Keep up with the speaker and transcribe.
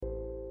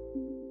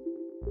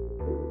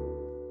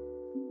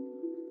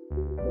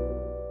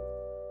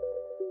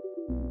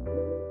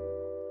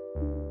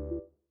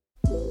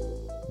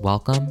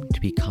Welcome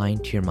to Be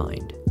Kind to Your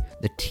Mind,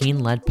 the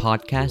teen-led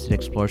podcast that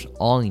explores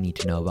all you need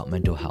to know about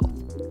mental health.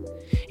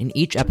 In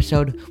each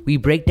episode, we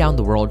break down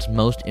the world's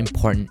most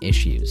important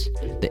issues,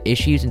 the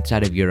issues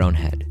inside of your own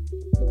head.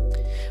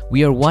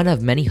 We are one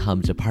of many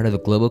hubs a part of the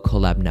Global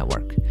Collab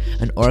Network,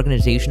 an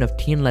organization of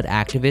teen-led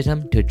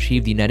activism to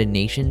achieve the United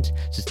Nations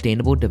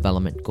Sustainable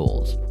Development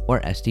Goals, or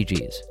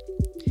SDGs.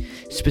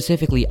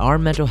 Specifically, our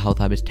mental health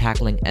hub is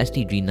tackling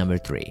SDG number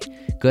 3,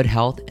 good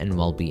health and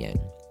well-being.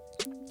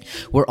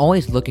 We're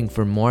always looking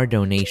for more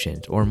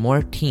donations or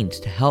more teens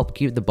to help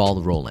keep the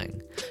ball rolling.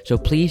 So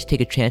please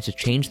take a chance to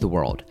change the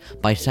world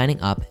by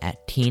signing up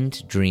at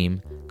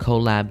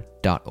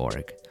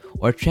teensdreamcollab.org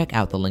or check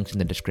out the links in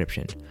the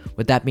description.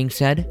 With that being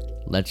said,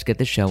 let's get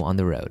the show on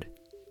the road.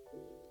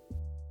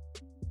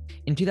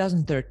 In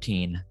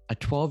 2013, a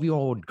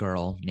 12-year-old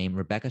girl named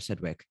Rebecca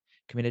Sedgwick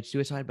committed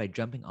suicide by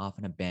jumping off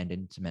an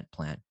abandoned cement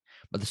plant,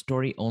 but the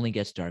story only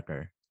gets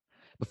darker.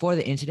 Before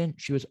the incident,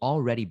 she was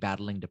already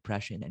battling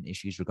depression and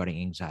issues regarding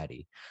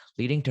anxiety,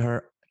 leading to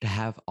her to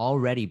have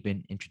already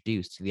been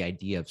introduced to the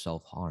idea of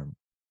self-harm.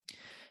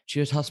 She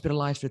was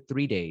hospitalized for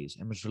 3 days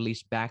and was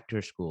released back to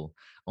her school,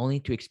 only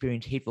to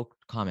experience hateful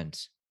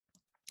comments,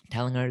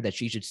 telling her that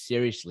she should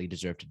seriously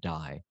deserve to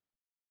die,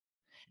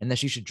 and that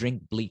she should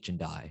drink bleach and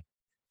die.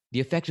 The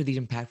effects of these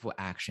impactful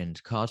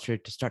actions caused her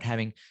to start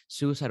having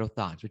suicidal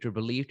thoughts, which were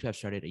believed to have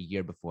started a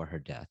year before her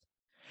death.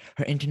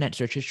 Her internet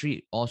search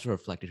history also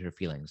reflected her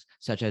feelings,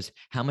 such as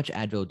how much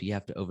Advil do you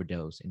have to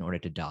overdose in order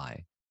to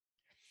die?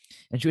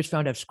 And she was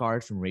found to have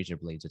scars from razor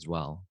blades as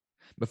well.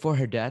 Before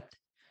her death,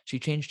 she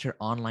changed her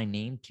online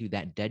name to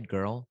That Dead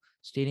Girl,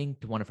 stating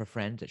to one of her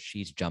friends that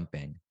she's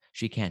jumping.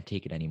 She can't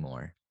take it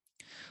anymore.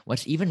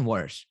 What's even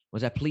worse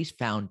was that police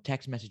found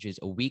text messages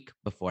a week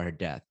before her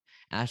death,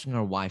 asking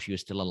her why she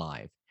was still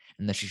alive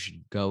and that she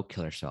should go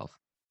kill herself.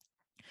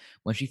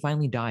 When she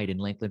finally died in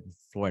Lakeland,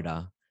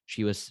 Florida,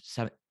 she was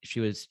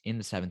in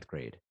the 7th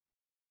grade.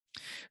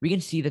 We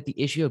can see that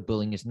the issue of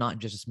bullying is not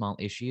just a small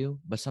issue,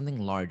 but something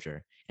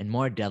larger and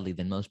more deadly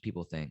than most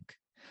people think.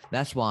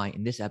 That's why,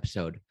 in this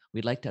episode,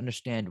 we'd like to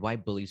understand why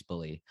bullies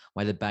bully,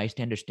 why the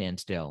bystanders stand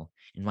still,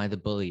 and why the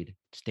bullied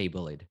stay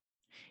bullied.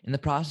 In the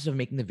process of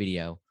making the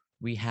video,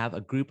 we have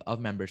a group of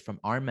members from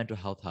our mental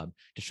health hub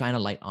to shine a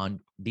light on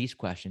these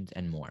questions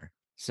and more.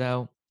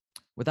 So,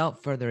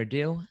 without further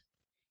ado,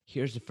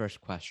 here's the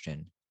first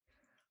question.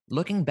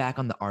 Looking back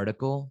on the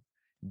article,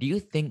 do you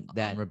think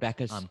that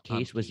Rebecca's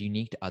case was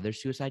unique to other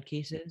suicide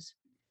cases?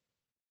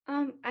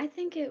 I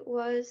think it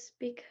was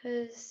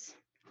because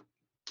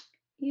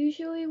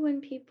usually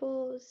when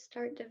people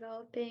start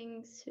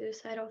developing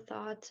suicidal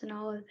thoughts and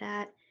all of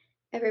that,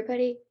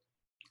 everybody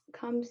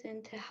comes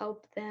in to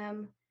help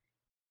them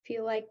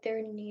feel like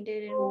they're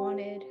needed and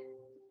wanted.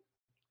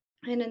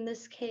 And in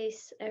this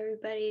case,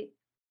 everybody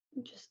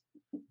just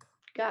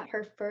got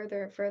her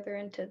further and further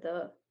into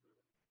the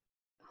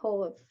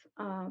hole of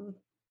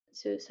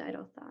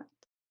suicidal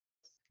thoughts.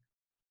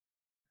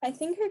 I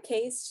think her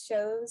case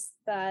shows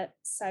that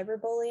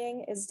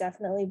cyberbullying is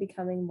definitely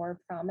becoming more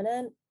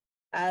prominent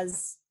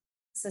as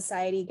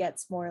society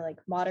gets more like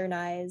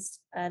modernized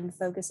and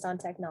focused on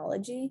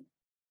technology.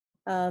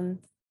 And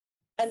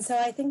so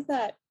I think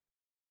that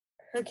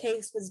her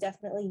case was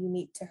definitely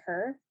unique to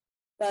her,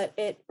 but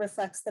it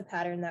reflects the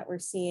pattern that we're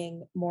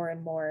seeing more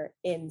and more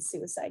in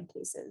suicide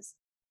cases.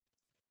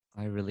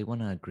 I really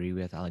want to agree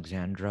with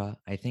Alexandra.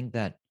 I think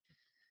that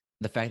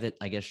the fact that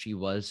I guess she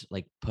was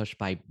like pushed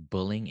by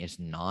bullying is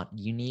not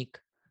unique,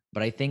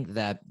 but I think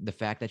that the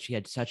fact that she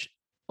had such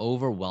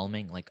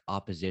overwhelming like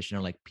opposition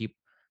or like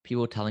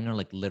people telling her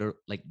like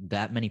like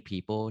that many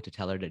people to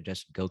tell her to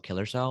just go kill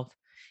herself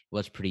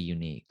was pretty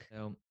unique.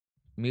 So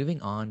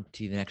moving on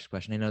to the next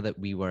question, I know that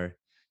we were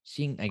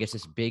seeing I guess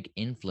this big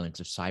influence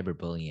of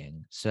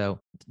cyberbullying.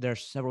 So there are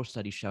several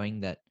studies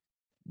showing that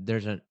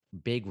there's a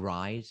big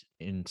rise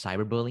in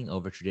cyberbullying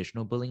over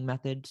traditional bullying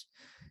methods.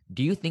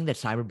 Do you think that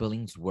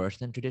cyberbullying is worse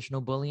than traditional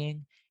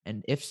bullying?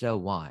 And if so,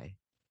 why?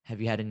 Have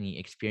you had any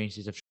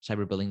experiences of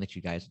cyberbullying that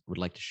you guys would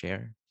like to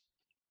share?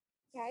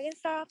 Yeah, I can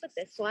start off with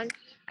this one.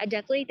 I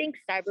definitely think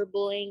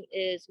cyberbullying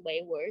is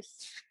way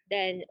worse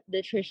than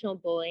the traditional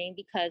bullying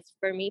because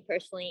for me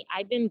personally,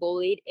 I've been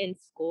bullied in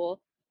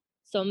school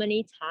so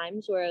many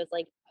times where I was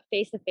like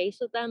face to face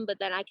with them, but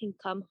then I can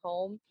come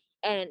home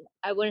and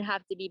I wouldn't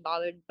have to be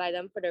bothered by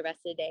them for the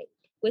rest of the day.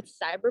 With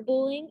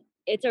cyberbullying,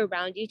 it's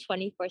around you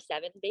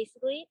 24/7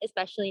 basically,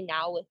 especially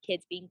now with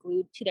kids being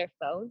glued to their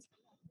phones.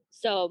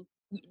 So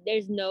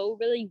there's no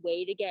really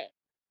way to get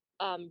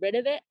rid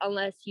of it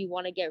unless you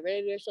want to get rid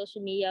of your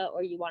social media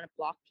or you want to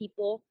block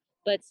people.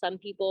 But some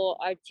people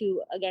are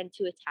too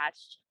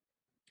attached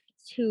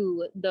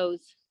to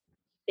those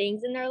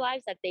things in their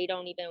lives that they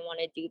don't even want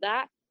to do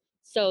that.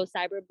 So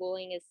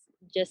cyberbullying is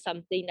just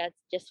something that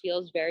just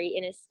feels very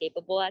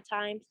inescapable at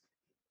times.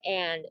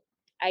 And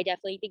I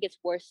definitely think it's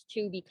worse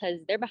too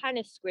because they're behind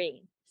a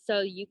screen.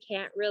 So you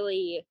can't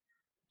really,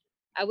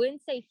 I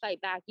wouldn't say fight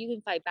back. You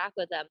can fight back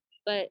with them,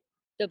 but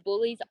the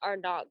bullies are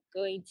not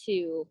going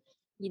to,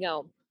 you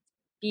know,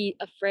 be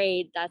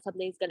afraid that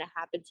something's going to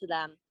happen to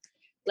them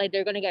Like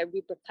they're going to get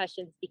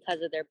repercussions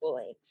because of their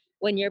bullying.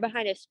 When you're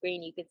behind a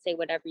screen, you can say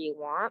whatever you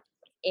want,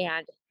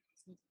 and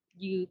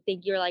you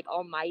think you're like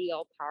almighty,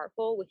 all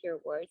powerful with your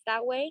words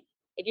that way.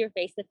 If you're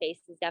face to face,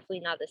 it's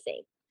definitely not the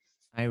same.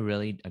 I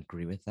really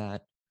agree with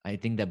that. I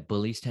think that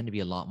bullies tend to be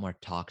a lot more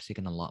toxic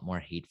and a lot more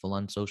hateful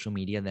on social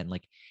media than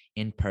like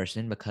in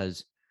person,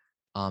 because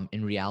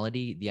in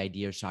reality the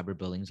idea of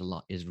cyberbullying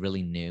is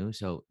really new.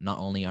 So not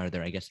only are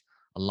there, I guess,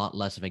 a lot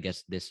less of, I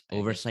guess, this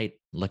oversight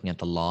looking at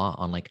the law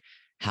on like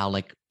how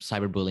like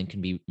cyberbullying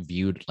can be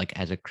viewed like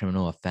as a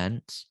criminal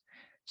offense.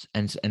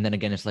 And then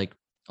again, it's like,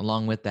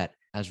 along with that,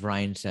 as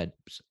Ryan said,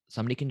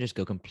 somebody can just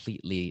go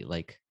completely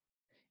like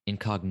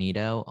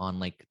incognito on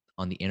like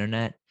on the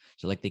internet.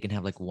 So like they can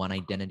have like one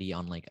identity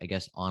on like, I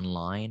guess,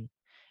 online,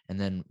 and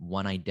then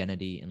one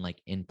identity in like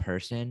in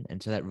person.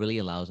 And so that really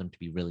allows them to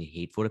be really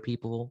hateful to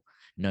people,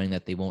 knowing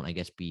that they won't, I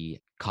guess,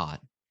 be caught.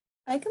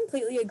 I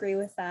completely agree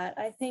with that.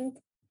 I think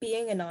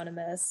being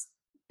anonymous,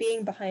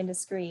 being behind a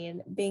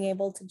screen, being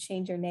able to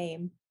change your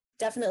name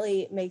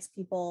definitely makes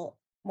people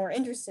more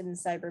interested in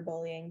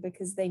cyberbullying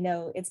because they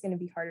know it's going to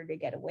be harder to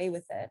get away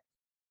with it.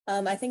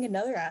 I think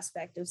another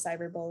aspect of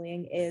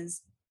cyberbullying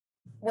is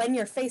when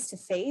you're face to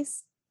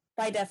face,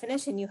 by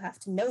definition, you have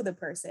to know the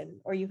person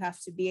or you have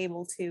to be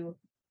able to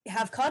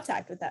have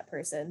contact with that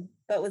person.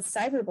 But with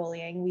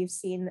cyberbullying, we've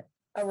seen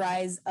a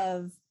rise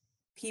of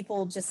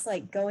people just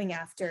like going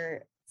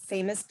after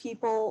famous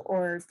people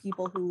or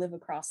people who live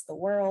across the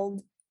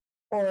world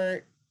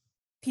or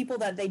people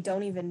that they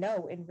don't even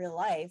know in real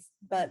life,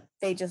 but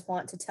they just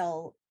want to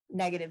tell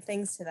negative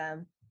things to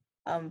them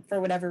for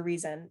whatever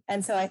reason.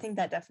 And so I think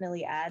that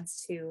definitely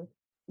adds to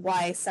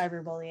why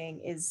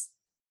cyberbullying is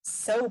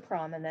so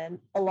prominent,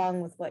 along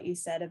with what you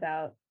said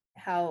about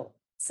how,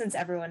 since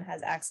everyone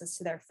has access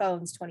to their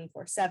phones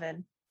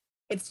 24/7,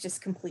 it's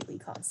just completely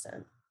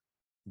constant.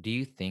 Do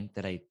you think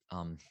that I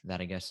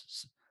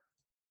guess,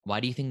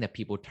 why do you think that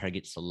people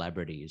target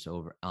celebrities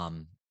over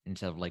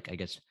instead of like, I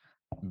guess,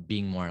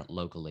 being more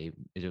locally?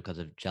 Is it because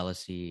of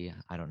jealousy?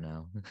 I don't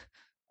know.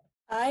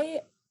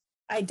 I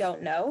I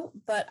don't know,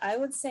 but I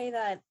would say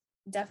that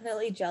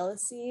definitely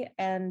jealousy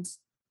and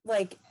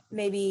like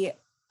maybe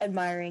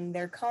admiring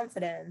their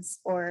confidence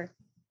or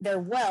their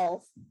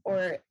wealth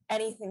or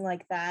anything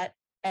like that,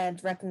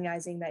 and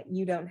recognizing that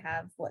you don't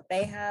have what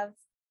they have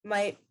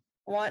might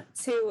want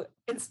to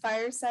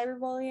inspire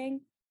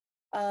cyberbullying,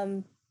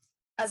 um,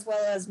 as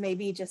well as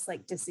maybe just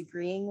like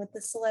disagreeing with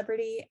the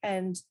celebrity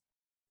and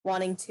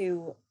wanting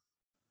to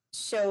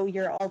show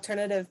your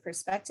alternative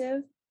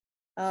perspective,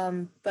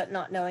 but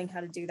not knowing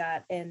how to do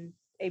that in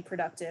a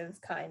productive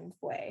kind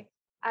way.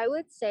 I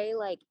would say,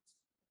 like,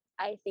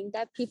 I think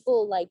that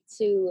people like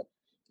to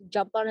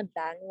jump on a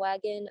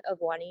bandwagon of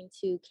wanting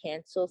to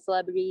cancel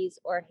celebrities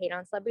or hate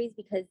on celebrities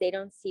because they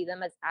don't see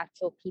them as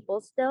actual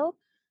people still.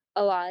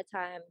 A lot of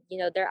time,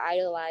 they're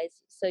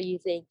idolized. So you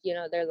think,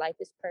 their life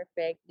is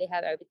perfect. They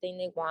have everything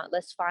they want.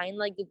 Let's find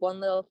like one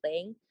little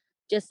thing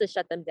just to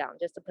shut them down,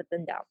 just to put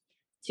them down,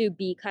 to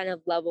be kind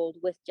of leveled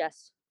with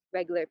just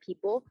regular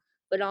people.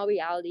 But in all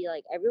reality,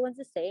 like everyone's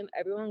the same.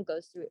 Everyone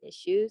goes through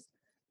issues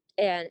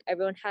and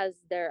everyone has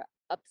their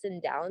ups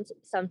and downs.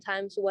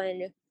 Sometimes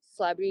when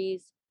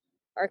celebrities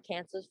are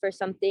canceled for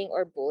something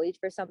or bullied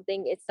for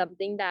something, it's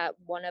something that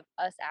one of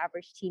us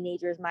average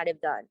teenagers might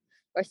have done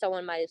or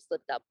someone might have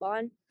slipped up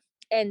on.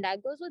 And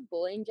that goes with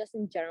bullying just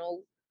in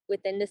general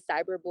within the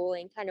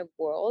cyberbullying kind of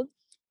world.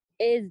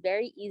 It is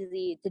very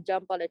easy to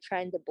jump on a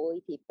trend to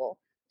bully people.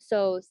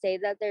 So say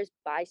that there's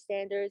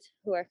bystanders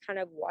who are kind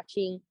of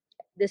watching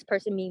this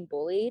person being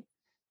bullied,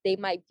 they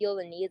might feel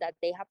the need that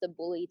they have to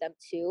bully them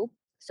too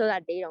so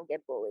that they don't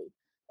get bullied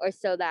or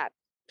so that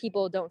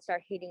people don't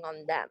start hating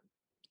on them.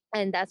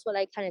 And that's what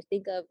I kind of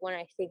think of when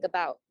I think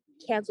about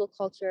cancel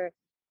culture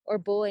or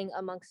bullying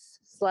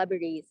amongst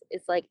celebrities.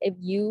 It's like if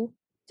you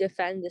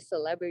defend the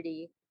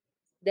celebrity,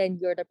 then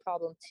you're the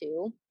problem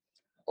too.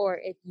 Or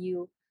if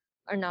you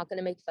are not going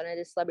to make fun of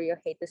the celebrity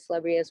or hate the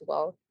celebrity as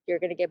well, you're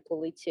going to get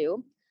bullied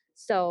too.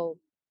 So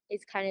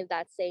it's kind of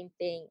that same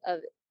thing of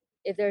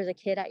if there's a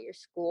kid at your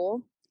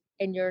school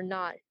and you're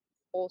not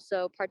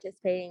also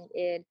participating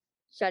in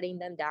shutting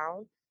them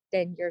down,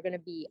 then you're going to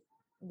be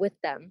with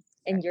them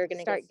and you're going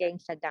to start getting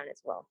shut down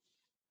as well.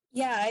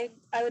 Yeah,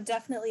 I would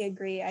definitely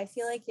agree. I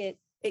feel like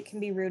it can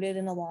be rooted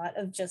in a lot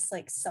of just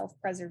like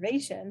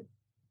self-preservation.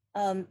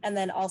 And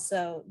then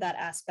also that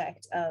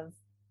aspect of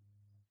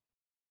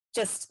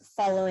just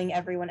following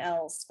everyone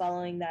else,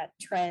 following that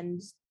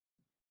trend,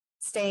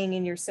 staying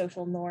in your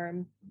social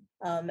norm,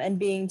 and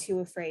being too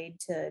afraid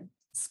to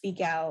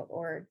speak out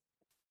or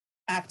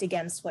act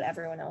against what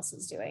everyone else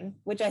is doing,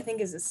 which I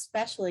think is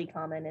especially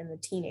common in the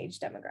teenage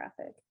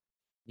demographic.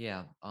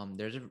 Yeah,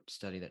 there's a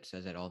study that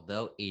says that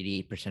although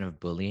 88% of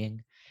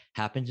bullying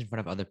happens in front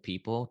of other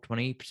people,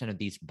 20% of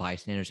these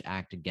bystanders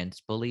act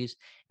against bullies,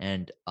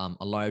 and a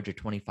larger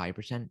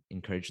 25%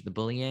 encourage the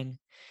bullying.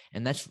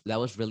 And that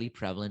was really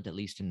prevalent, at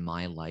least in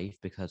my life,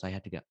 because I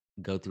had to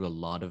go through a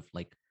lot of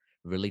like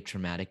really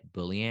traumatic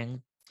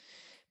bullying.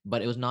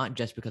 But it was not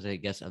just because, I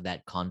guess, of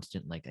that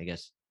constant, like, I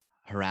guess,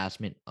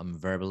 harassment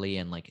verbally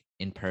and like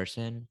in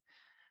person.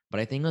 But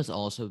I think it was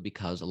also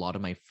because a lot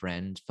of my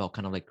friends felt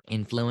kind of like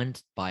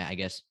influenced by, I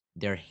guess,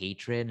 their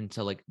hatred. And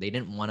so like they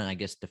didn't want to, I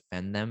guess,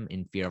 defend them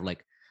in fear of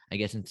like, I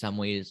guess in some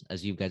ways,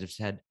 as you guys have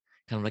said,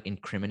 kind of like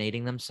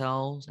incriminating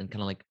themselves and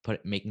kind of like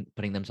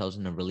putting themselves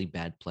in a really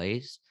bad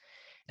place.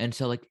 And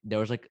so like there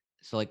was like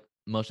so like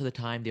most of the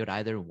time they would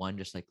either one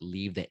just like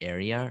leave the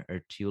area,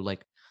 or two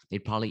like they'd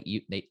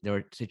probably there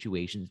were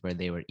situations where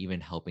they were even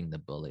helping the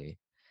bully.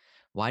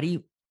 Why do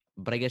you,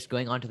 but I guess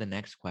going on to the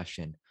next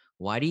question,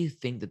 why do you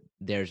think that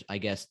there's, I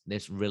guess,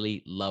 this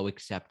really low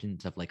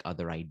acceptance of like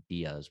other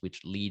ideas,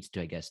 which leads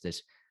to, I guess,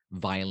 this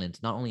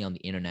violence, not only on the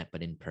internet,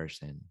 but in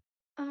person?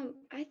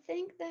 I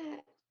think that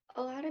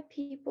a lot of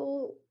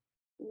people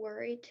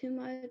worry too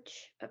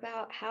much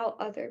about how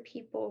other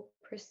people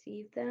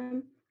perceive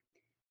them.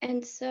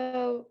 And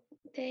so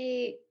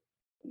they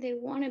they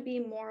want to be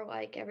more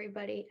like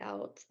everybody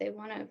else. They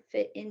want to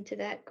fit into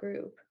that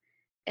group.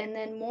 And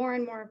then more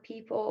and more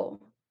people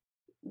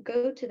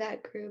go to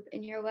that group,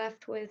 and you're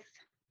left with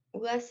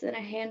less than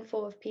a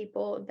handful of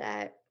people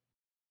that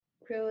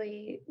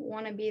really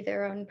want to be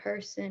their own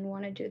person,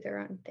 want to do their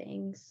own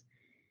things.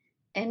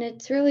 And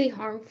it's really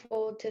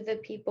harmful to the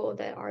people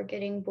that are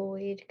getting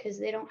bullied because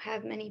they don't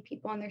have many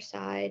people on their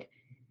side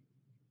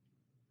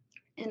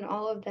and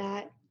all of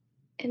that.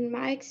 In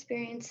my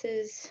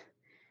experiences,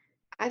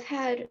 I've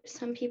had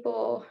some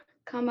people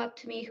come up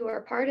to me who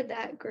are part of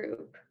that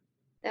group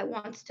that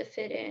wants to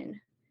fit in.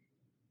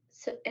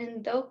 So,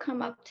 and they'll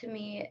come up to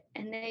me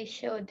and they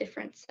show a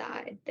different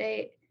side.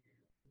 They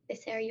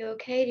say, "Are you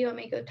okay? Do you want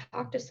me to go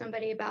talk to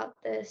somebody about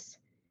this?"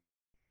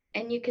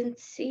 And you can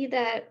see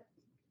that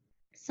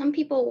some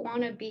people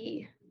want to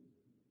be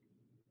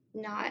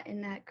not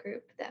in that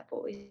group that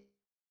bullies.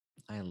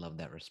 I love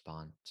that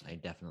response. I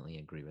definitely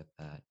agree with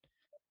that.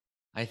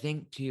 I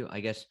think to, I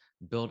guess,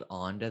 build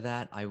on to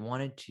that, I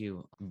wanted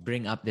to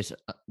bring up this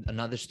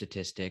another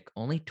statistic.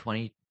 Only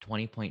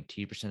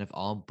 20.2% of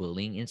all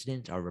bullying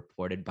incidents are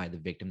reported by the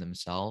victim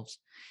themselves.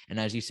 And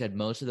as you said,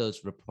 most of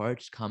those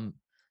reports come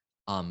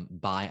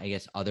by, I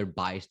guess, other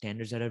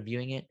bystanders that are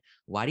viewing it.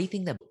 Why do you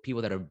think that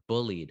people that are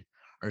bullied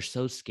are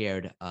so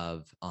scared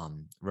of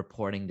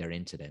reporting their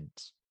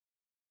incidents?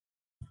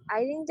 I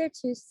think they're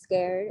too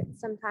scared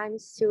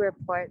sometimes to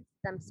report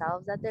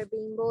themselves that they're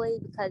being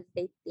bullied because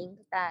they think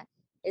that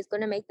it's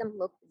going to make them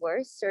look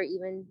worse or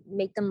even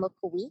make them look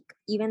weak.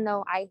 Even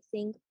though I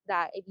think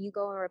that if you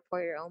go and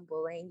report your own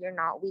bullying, you're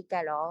not weak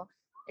at all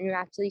and you're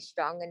actually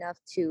strong enough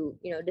to,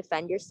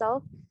 defend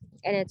yourself.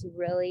 And it's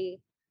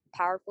really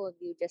powerful of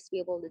you just to be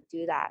able to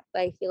do that.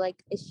 But I feel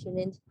like it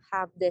shouldn't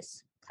have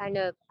this kind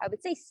of, I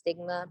would say,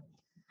 stigma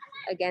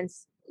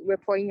against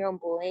reporting your own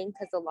bullying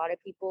because a lot of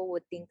people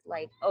would think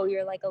like, oh,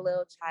 you're like a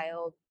little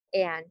child.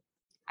 And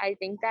I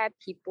think that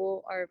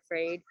people are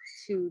afraid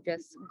to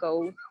just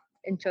go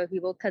and show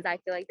people because I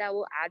feel like that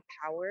will add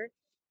power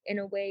in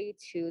a way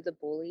to the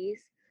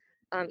bullies.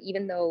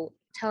 Even though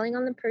telling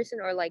on the person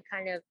or like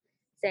kind of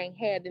saying,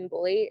 hey, I've been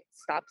bullied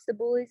stops the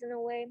bullies in a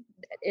way,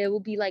 it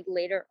will be like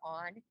later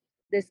on.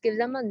 This gives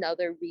them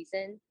another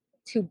reason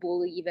to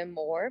bully even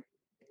more,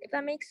 if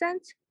that makes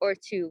sense, or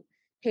to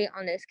hate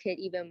on this kid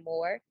even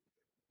more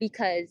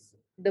because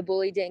the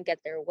bully didn't get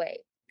their way.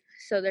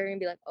 So they're gonna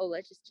be like, oh,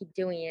 let's just keep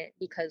doing it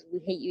because we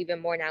hate you even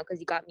more now because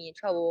you got me in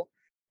trouble.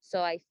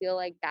 So I feel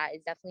like that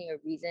is definitely a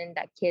reason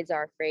that kids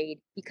are afraid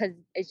because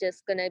it's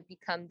just gonna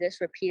become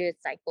this repeated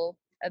cycle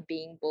of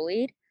being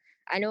bullied.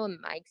 I know in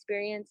my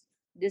experience,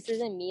 this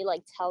isn't me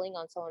like telling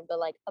on someone, but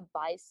like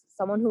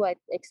someone who I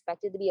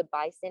expected to be a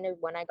bystander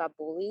when I got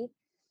bullied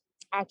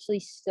actually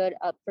stood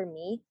up for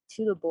me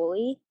to the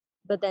bully,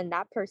 but then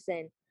that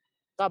person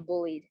got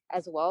bullied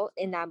as well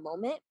in that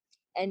moment.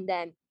 And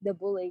then the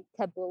bully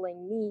kept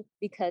bullying me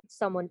because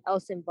someone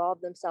else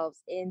involved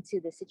themselves into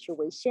the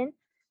situation.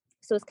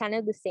 So it's kind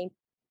of the same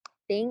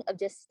thing of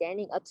just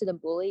standing up to the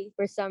bully.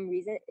 For some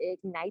reason, it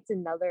ignites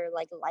another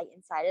like light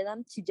inside of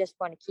them to just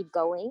want to keep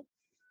going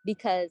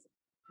because,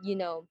 you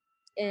know,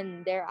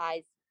 in their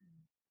eyes,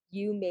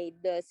 you made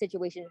the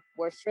situation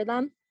worse for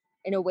them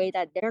in a way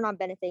that they're not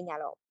benefiting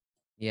at all.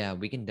 Yeah,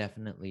 we can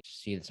definitely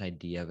see this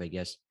idea of, I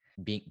guess,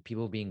 being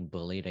people being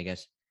bullied, I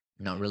guess,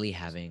 not really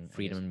having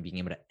freedom and being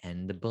able to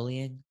end the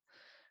bullying.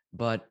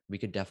 But we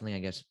could definitely, I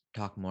guess,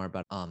 talk more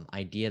about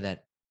idea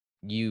that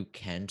you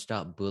can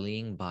stop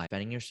bullying by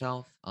defending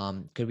yourself.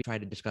 Could we try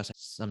to discuss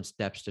some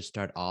steps to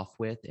start off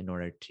with in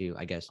order to,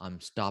 I guess,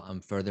 stop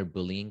further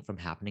bullying from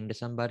happening to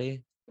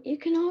somebody? You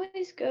can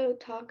always go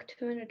talk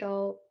to an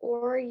adult,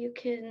 or you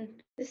can,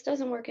 this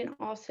doesn't work in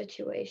all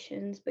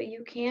situations, but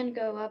you can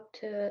go up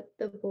to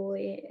the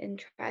bully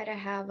and try to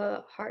have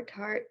a heart to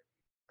heart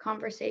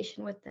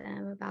conversation with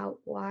them about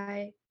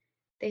why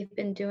they've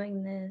been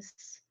doing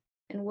this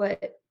and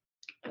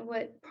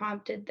what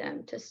prompted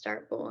them to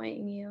start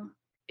bullying you.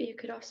 You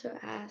could also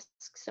ask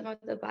some of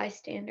the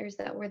bystanders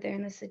that were there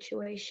in the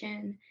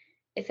situation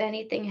if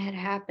anything had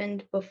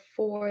happened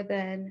before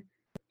then,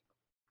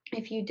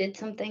 if you did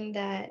something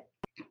that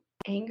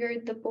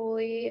angered the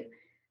bully,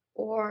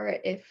 or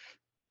if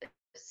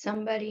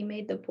somebody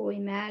made the bully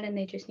mad and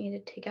they just need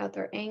to take out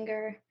their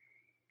anger.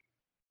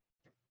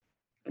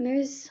 And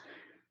there's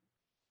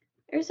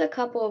a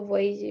couple of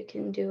ways you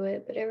can do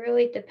it, but it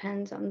really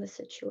depends on the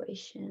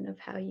situation of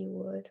how you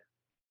would.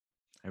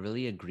 I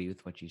really agree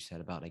with what you said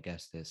about, I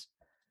guess, this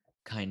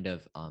kind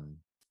of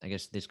I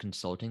guess this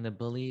consulting the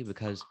bully,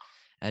 because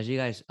as you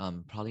guys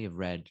probably have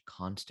read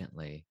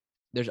constantly,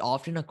 there's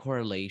often a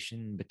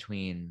correlation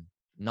between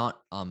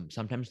not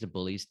sometimes the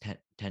bullies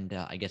tend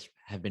to, I guess,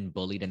 have been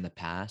bullied in the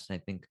past, and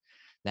I think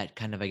that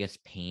kind of, I guess,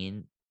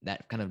 pain,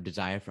 that kind of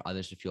desire for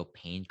others to feel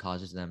pain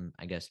causes them,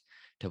 I guess,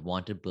 to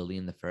want to bully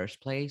in the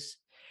first place.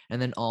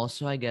 And then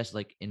also, I guess,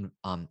 like in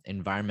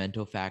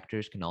environmental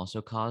factors can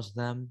also cause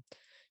them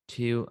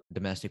to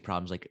domestic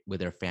problems, like with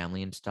their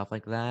family and stuff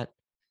like that.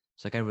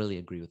 So like I really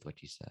agree with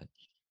what you said.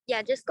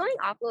 Yeah, just going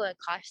off of what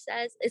Kosh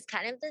says, it's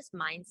kind of this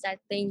mindset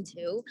thing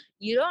too.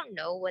 You don't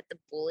know what the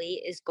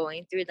bully is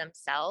going through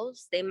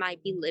themselves. They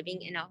might be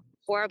living in a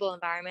horrible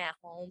environment at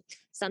home.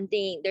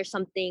 There's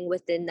something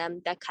within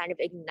them that kind of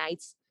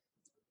ignites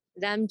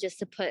them just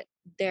to put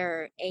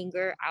their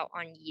anger out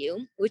on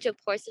you, which of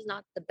course is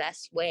not the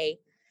best way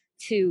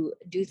to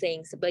do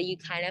things, but you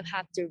kind of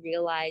have to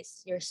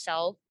realize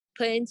yourself,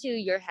 put into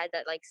your head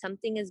that like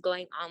something is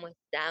going on with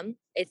them.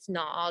 It's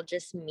not all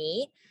just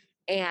me,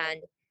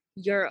 and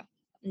you're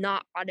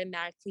not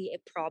automatically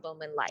a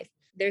problem in life.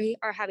 They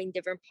are having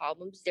different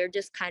problems. They're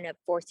just kind of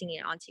forcing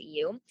it onto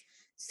you.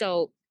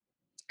 So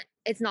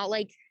it's not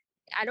like,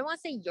 I don't want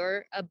to say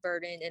you're a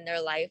burden in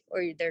their life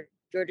or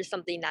you're just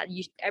something that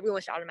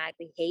everyone should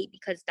automatically hate,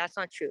 because that's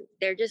not true.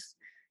 They're just,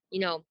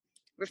 you know,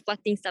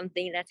 reflecting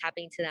something that's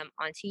happening to them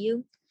onto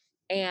you.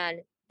 And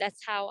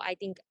that's how I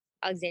think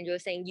Alexandra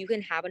was saying you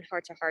can have a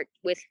heart to heart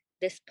with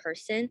this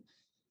person,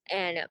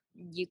 and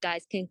you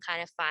guys can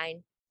kind of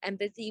find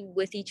empathy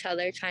with each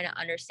other, trying to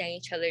understand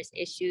each other's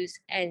issues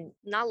and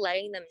not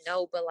letting them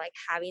know, but like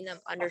having them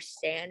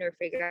understand or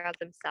figure out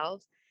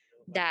themselves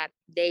that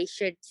they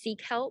should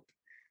seek help.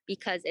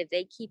 Because if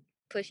they keep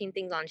pushing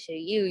things onto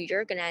you,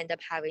 you're going to end up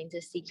having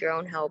to seek your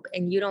own help,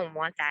 and you don't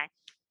want that.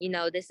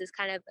 This is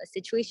kind of a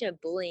situation of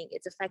bullying.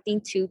 It's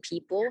affecting two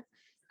people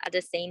at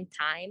the same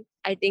time.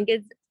 I think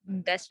it's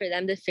best for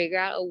them to figure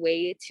out a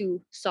way to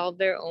solve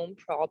their own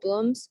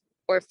problems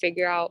or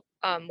figure out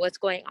what's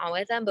going on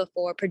with them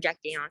before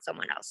projecting on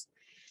someone else,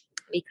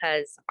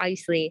 because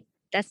obviously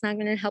that's not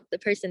going to help the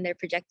person they're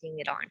projecting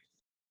it on.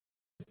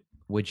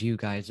 Would you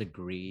guys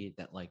agree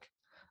that, like,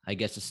 I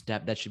guess a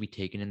step that should be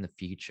taken in the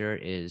future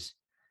is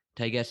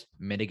to, I guess,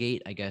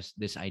 mitigate, I guess,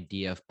 this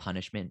idea of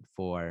punishment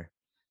for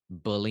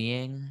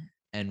bullying,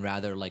 and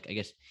rather, like, I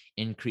guess,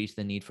 increase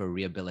the need for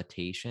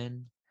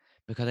rehabilitation?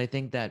 Because I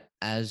think that,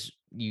 as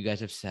you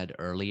guys have said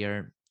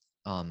earlier,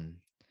 um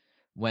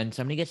when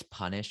somebody gets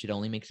punished, it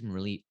only makes them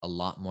really a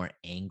lot more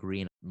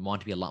angry and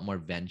want to be a lot more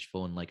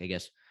vengeful, and, like, I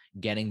guess,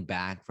 getting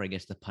back for, I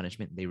guess, the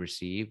punishment they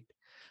received.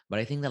 But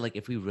I think that, like,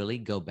 if we really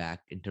go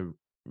back into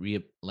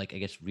like, I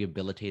guess,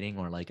 rehabilitating,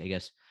 or, like, I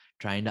guess,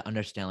 trying to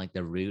understand, like,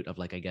 the root of,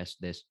 like, I guess,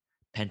 this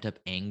pent up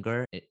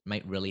anger, it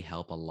might really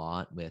help a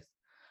lot with,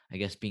 I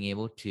guess, being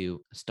able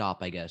to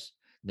stop, I guess,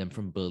 them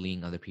from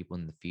bullying other people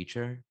in the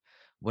future.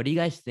 What do you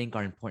guys think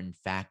are important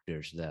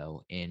factors,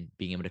 though, in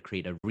being able to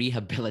create a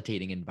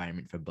rehabilitating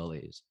environment for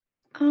bullies?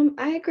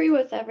 I agree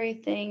with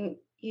everything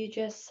you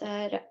just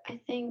said. I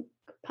think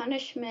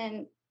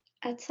punishment,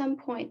 at some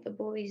point, the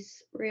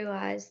bullies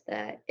realize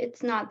that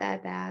it's not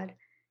that bad.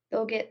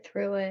 They'll get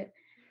through it.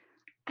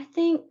 I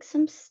think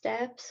some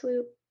steps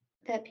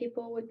that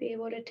people would be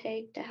able to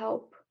take to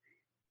help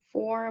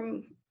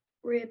form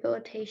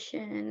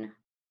rehabilitation.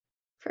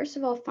 First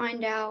of all,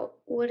 find out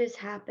what is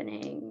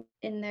happening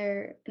in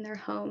their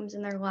homes,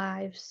 in their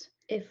lives.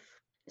 If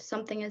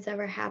something has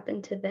ever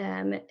happened to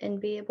them,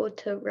 and be able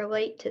to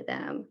relate to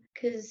them,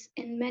 because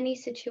in many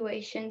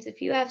situations,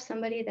 if you have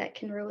somebody that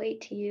can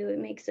relate to you, it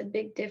makes a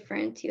big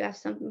difference. You have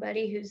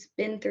somebody who's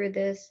been through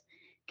this,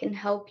 can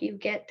help you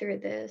get through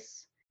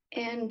this.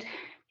 And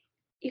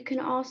you can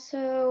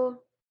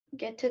also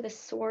get to the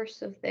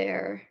source of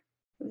their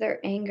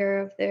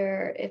anger, of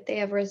their, if they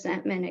have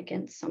resentment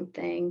against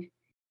something.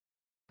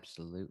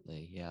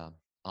 Absolutely, yeah.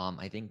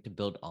 I think to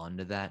build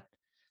onto that,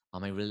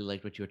 I really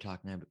liked what you were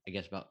talking about, I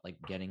guess, about, like,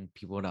 getting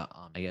people to,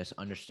 I guess,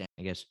 understand,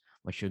 I guess,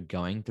 what you're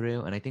going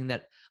through. And I think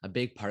that a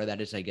big part of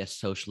that is, I guess,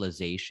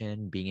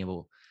 socialization, being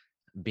able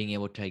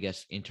to, I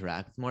guess,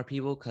 interact with more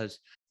people, because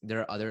there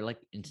are other, like,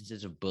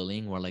 instances of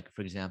bullying where, like,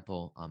 for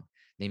example,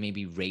 they may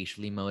be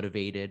racially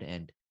motivated,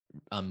 and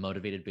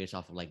motivated based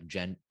off of, like,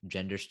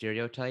 gender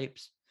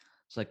stereotypes.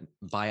 So, like,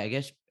 by, I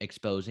guess,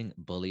 exposing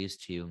bullies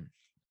to,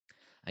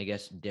 I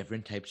guess,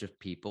 different types of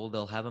people,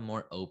 they'll have a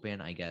more open,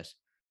 I guess,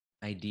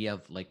 idea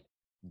of, like,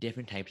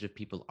 different types of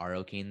people are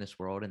okay in this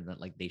world, and that,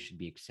 like, they should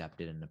be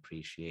accepted and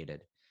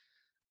appreciated.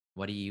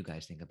 What do you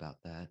guys think about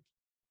that?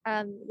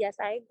 Yes,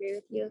 I agree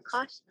with you,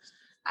 Akash.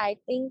 I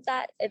think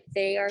that if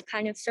they are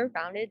kind of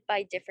surrounded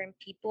by different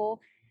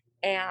people,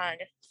 and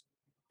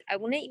I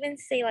wouldn't even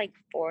say like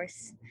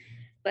force,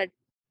 but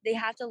they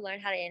have to learn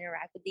how to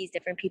interact with these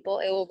different people,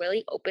 it will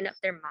really open up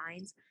their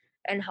minds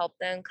and help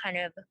them kind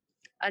of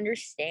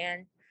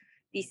understand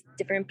these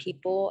different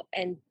people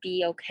and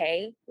be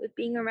okay with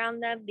being around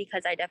them.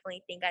 Because I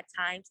definitely think at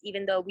times,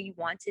 even though we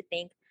want to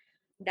think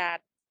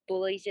that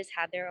bullies just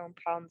have their own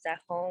problems at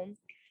home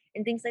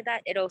and things like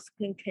that, it also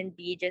can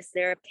be just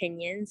their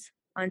opinions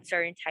on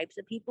certain types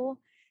of people.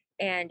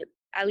 And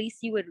at least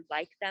you would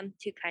like them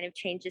to kind of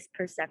change this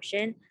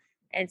perception.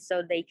 And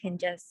so they can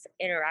just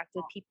interact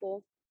with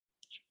people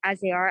as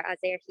they are, as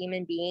they are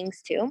human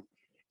beings too.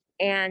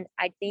 And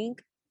I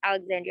think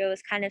Alexandria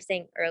was kind of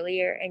saying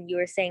earlier, and you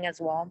were saying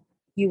as well,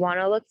 you want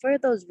to look for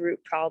those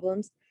root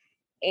problems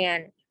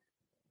and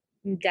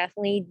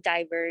definitely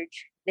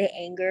diverge the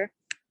anger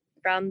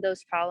from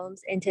those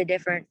problems into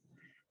different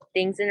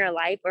things in their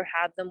life, or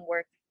have them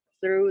work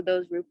through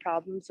those root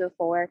problems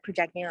before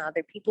projecting on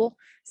other people.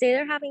 Say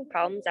they're having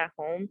problems at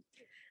home,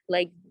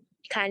 like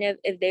kind of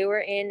if they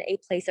were in a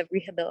place of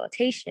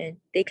rehabilitation,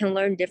 they can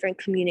learn different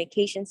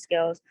communication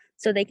skills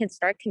so they can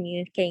start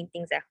communicating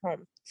things at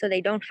home. So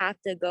they don't have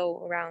to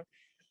go around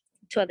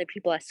to other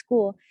people at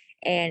school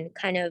and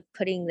kind of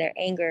putting their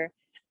anger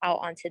out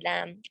onto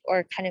them,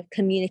 or kind of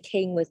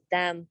communicating with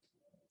them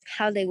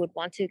how they would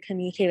want to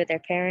communicate with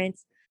their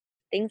parents,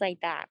 things like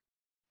that.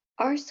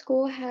 Our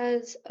school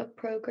has a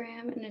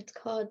program and it's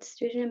called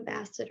Student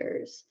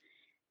Ambassadors.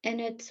 And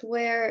it's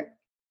where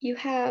you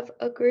have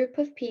a group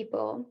of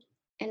people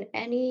and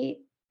any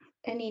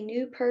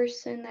new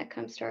person that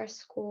comes to our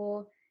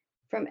school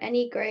from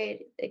any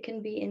grade, it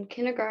can be in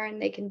kindergarten,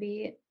 they can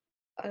be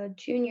a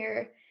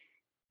junior,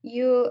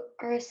 you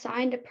are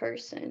assigned a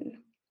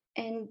person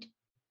and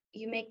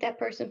you make that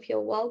person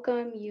feel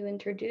welcome, you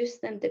introduce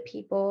them to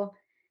people.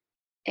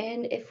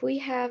 And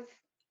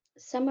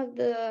some of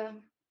the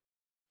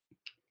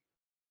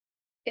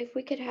if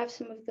we could have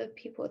some of the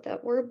people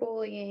that we're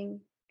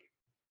bullying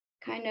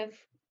kind of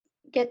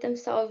get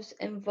themselves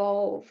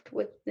involved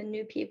with the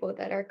new people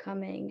that are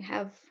coming,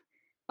 have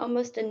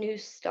almost a new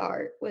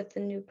start with the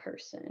new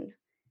person,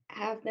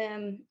 have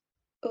them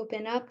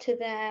open up to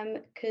them.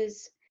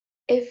 Because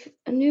if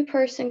a new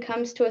person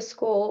comes to a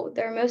school,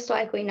 they're most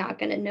likely not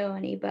going to know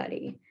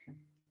anybody.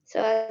 So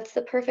that's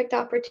the perfect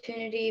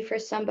opportunity for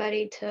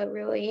somebody to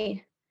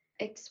really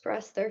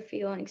express their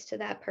feelings to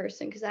that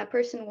person because that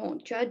person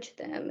won't judge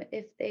them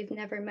if they've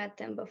never met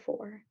them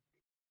before.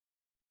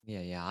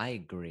 Yeah, I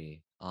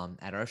agree.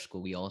 At our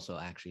school, we also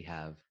actually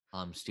have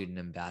student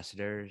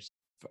ambassadors.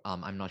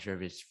 I'm not sure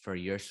if it's for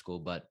your school,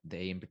 but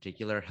they in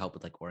particular help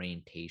with like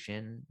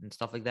orientation and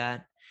stuff like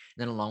that. And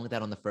then along with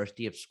that, on the first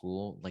day of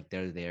school, like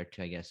they're there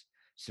to, I guess,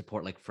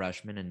 support like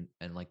freshmen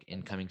and like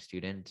incoming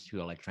students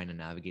who are like trying to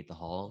navigate the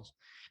halls.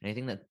 And I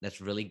think that that's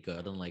really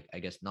good. And like, I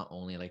guess not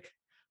only like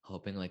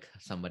helping like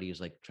somebody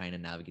who's like trying to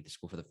navigate the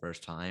school for the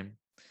first time,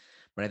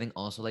 but I think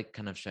also like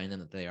kind of showing them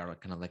that they are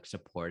kind of like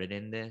supported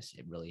in this,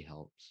 it really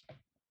helps.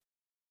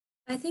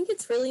 I think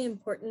it's really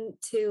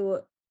important to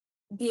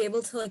be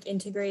able to like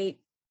integrate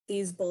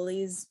these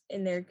bullies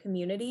in their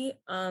community,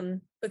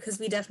 because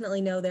we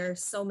definitely know there are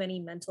so many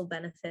mental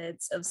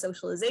benefits of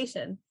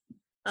socialization.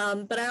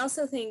 But I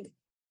also think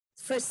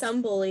for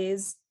some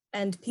bullies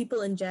and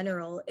people in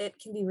general, it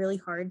can be really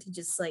hard to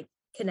just like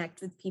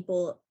connect with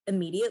people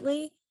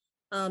immediately,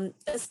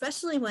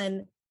 especially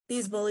when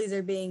these bullies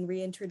are being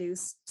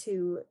reintroduced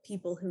to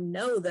people who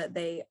know that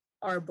they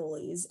are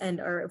bullies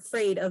and are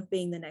afraid of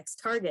being the next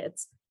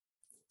targets.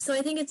 So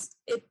I think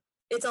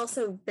it's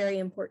also very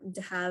important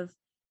to have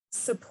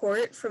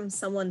support from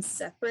someone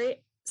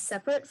separate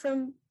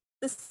from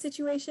the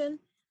situation,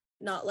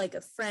 not like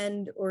a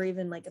friend or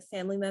even like a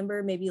family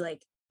member, maybe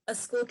like a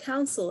school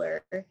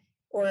counselor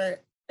or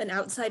an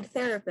outside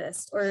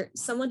therapist or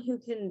someone who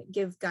can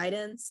give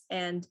guidance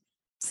and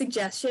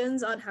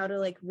suggestions on how to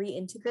like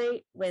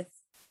reintegrate with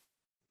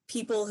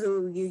people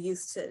who you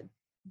used to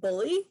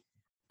bully,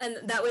 and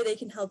that way they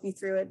can help you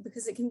through it,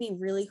 because it can be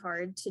really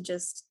hard to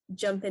just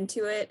jump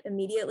into it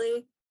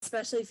immediately,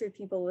 especially for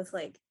people with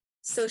like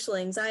social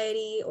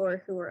anxiety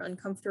or who are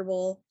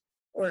uncomfortable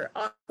or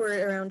awkward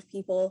around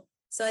people.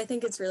 So I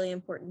think it's really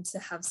important to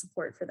have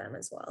support for them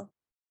as well.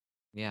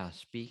 Yeah,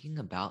 speaking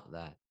about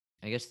that,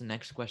 I guess the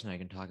next question I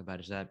can talk about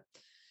is that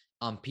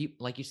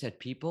people like you said,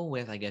 people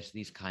with I guess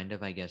these kind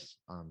of I guess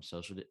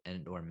social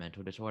and or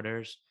mental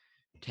disorders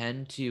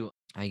tend to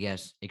I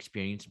guess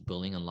experience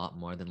bullying a lot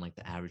more than like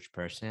the average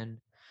person.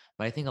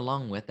 But I think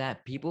along with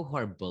that, people who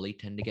are bullied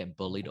tend to get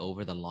bullied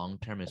over the long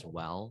term as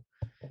well.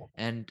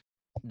 And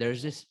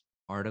there's this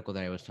article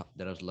that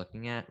that I was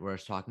looking at where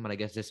it's talking about I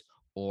guess this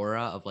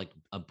aura of like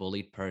a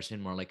bullied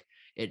person, more like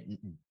it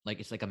like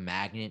it's like a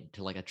magnet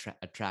to like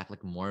attract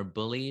like more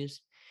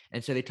bullies.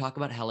 And so they talk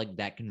about how like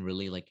that can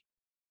really like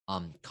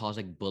cause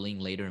like bullying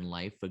later in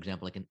life, for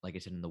example, like I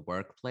said, in the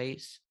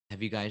workplace.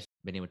 Have you guys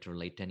been able to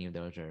relate to any of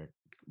those, or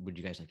would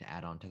you guys like to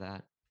add on to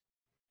that?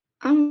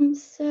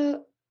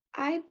 So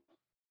I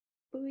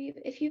believe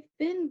if you've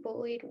been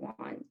bullied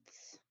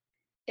once,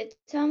 it's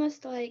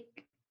almost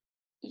like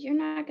you're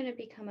not going to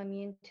become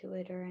immune to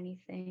it or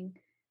anything,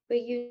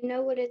 but you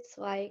know what it's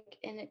like,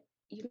 and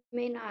you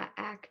may not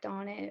act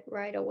on it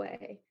right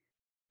away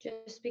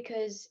just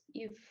because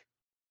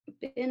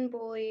been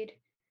bullied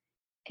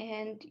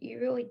and you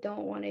really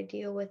don't want to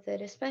deal with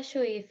it,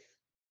 especially if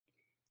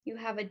you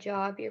have a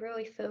job, you're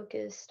really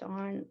focused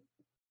on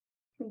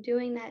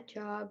doing that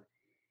job,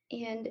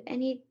 and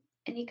any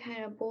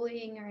kind of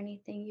bullying or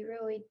anything, you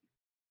really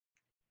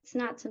it's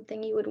not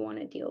something you would want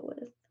to deal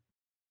with.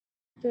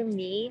 For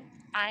me,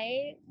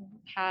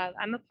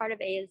 I'm a part of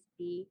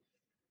ASB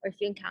or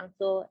student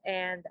council,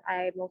 and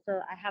I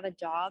have a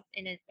job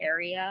in an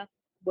area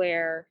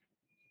where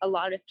a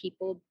lot of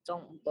people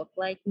don't look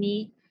like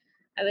me,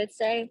 I would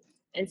say.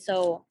 And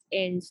so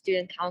in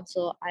student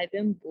council, I've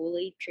been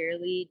bullied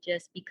purely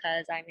just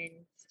because I'm in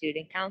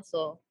student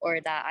council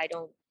or that I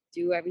don't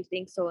do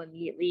everything so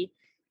immediately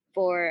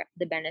for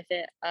the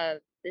benefit of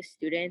the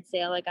students.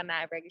 Say like I'm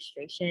at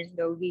registration,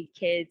 there will be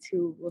kids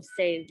who will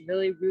say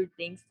really rude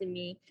things to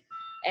me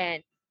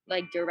and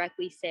like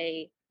directly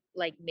say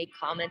like make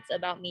comments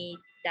about me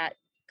that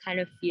kind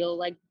of feel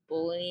like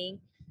bullying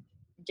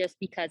just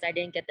because I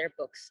didn't get their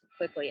books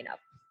quickly enough.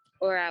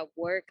 Or at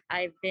work,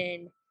 I've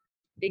been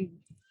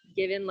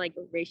given like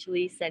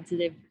racially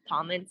sensitive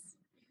comments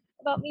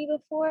about me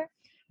before,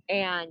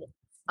 and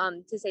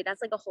to say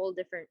that's like a whole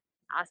different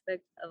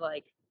aspect of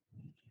like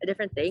a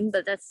different thing,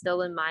 but that's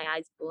still in my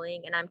eyes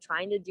bullying. And I'm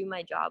trying to do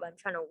my job. I'm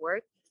trying to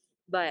work,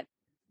 but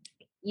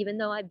even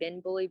though I've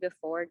been bullied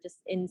before, just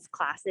in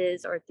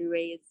classes or through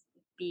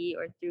ASB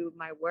or through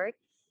my work,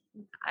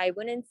 I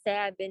wouldn't say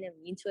I've been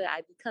immune to it.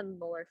 I've become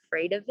more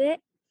afraid of it.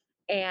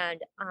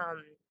 And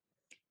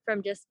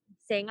from just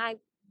saying I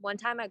one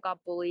time I got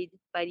bullied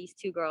by these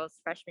two girls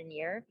freshman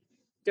year.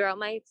 Throughout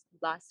my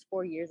last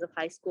 4 years of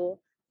high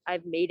school,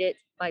 I've made it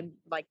my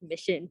like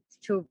mission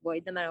to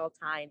avoid them at all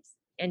times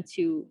and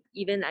to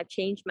even I've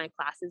changed my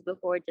classes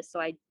before just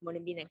so I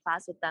wouldn't be in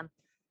class with them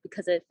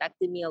because it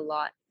affected me a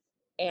lot.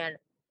 And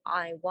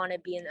I want to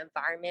be in an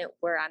environment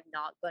where I'm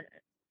not going to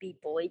be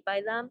bullied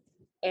by them.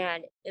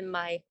 And in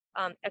my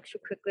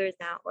extracurriculars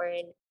now or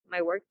in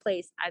my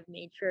workplace, I've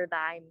made sure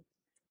that I'm,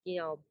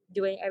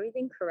 doing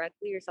everything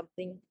correctly or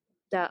something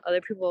that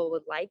other people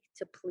would like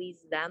to please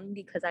them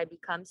because I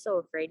become so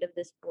afraid of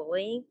this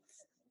bullying.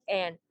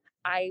 And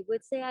I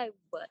would say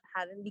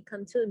haven't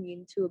become too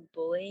immune to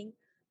bullying,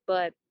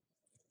 but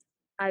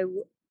I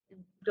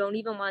don't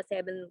even want to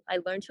say I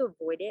learned to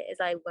avoid it is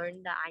I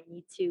learned that I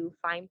need to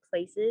find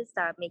places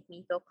that make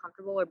me feel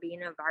comfortable or be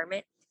in an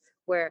environment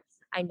where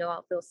I know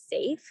I'll feel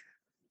safe.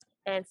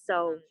 And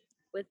so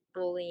with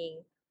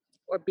bullying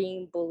or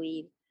being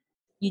bullied,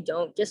 you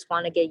don't just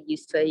want to get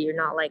used to it. You're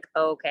not like,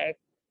 oh, okay,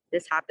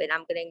 this happened.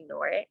 I'm going to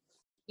ignore it.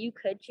 You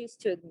could choose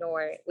to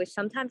ignore it, which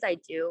sometimes I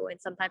do. And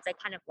sometimes I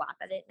kind of laugh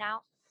at it now.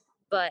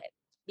 But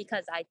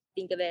because I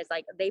think of it as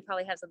like they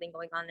probably have something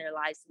going on in their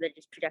lives, so they're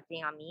just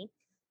projecting on me.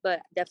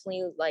 But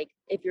definitely, like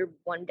if you're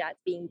one that's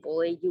being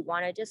bullied, you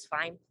want to just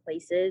find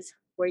places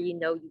where you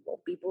know you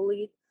won't be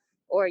bullied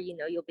or you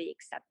know you'll be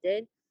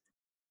accepted.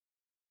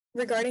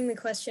 Regarding the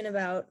question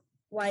about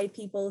why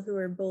people who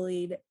are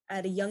bullied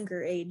at a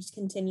younger age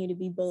continue to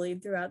be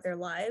bullied throughout their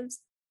lives,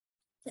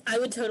 I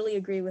would totally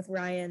agree with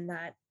Ryan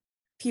that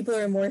people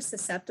are more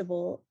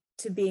susceptible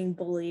to being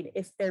bullied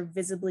if they're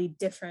visibly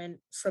different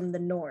from the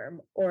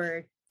norm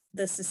or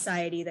the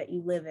society that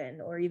you live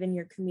in or even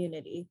your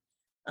community.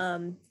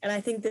 And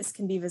I think this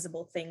can be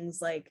visible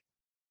things like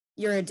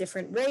you're a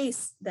different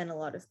race than a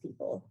lot of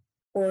people,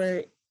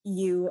 or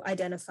you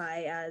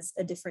identify as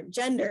a different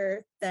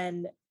gender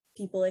than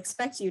people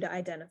expect you to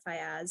identify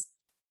as.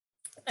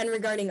 And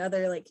regarding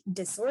other like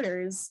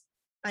disorders,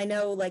 I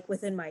know like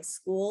within my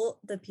school,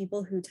 the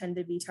people who tend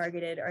to be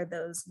targeted are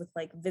those with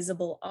like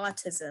visible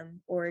autism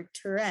or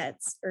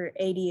Tourette's or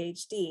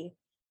ADHD.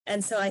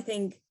 And so I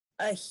think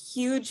a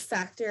huge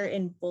factor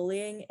in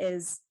bullying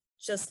is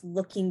just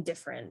looking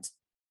different.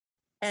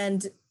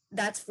 And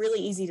that's really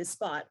easy to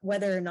spot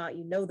whether or not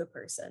you know the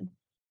person.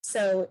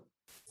 So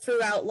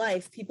throughout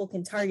life, people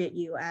can target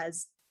you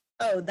as,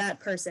 oh,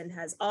 that person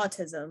has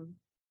autism.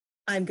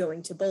 I'm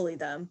going to bully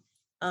them.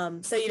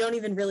 So you don't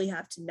even really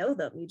have to know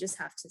them. You just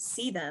have to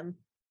see them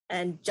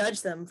and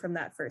judge them from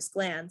that first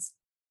glance.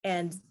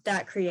 And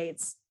that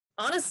creates,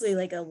 honestly,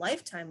 like a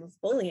lifetime of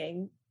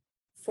bullying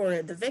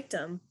for the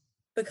victim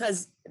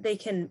because they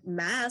can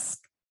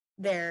mask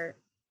their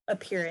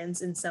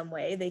appearance in some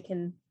way. They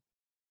can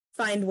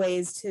find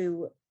ways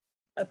to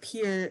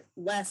appear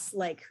less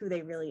like who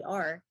they really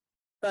are.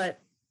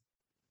 But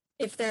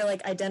if they're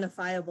like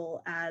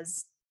identifiable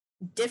as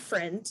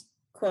different,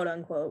 quote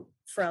unquote,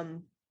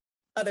 from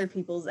other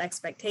people's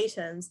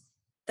expectations,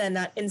 then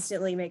that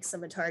instantly makes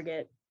them a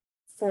target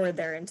for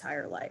their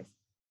entire life.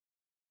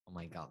 Oh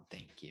my God,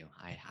 thank you.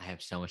 I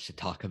have so much to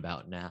talk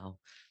about now.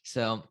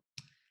 So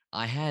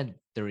I had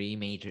three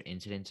major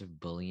incidents of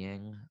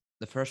bullying.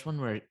 The first one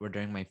were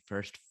during my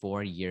first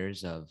 4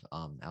 years of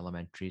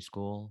elementary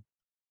school.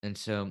 And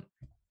so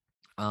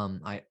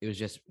I it was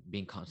just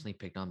being constantly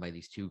picked on by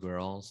these two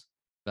girls.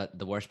 But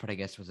the worst part, I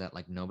guess, was that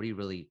like nobody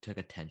really took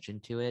attention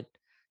to it.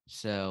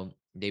 So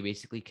they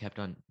basically kept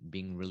on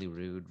being really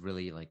rude,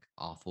 really like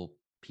awful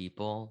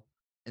people.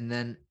 And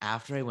then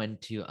after I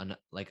went to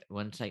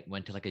once I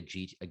went to like a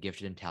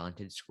gifted and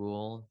talented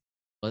school,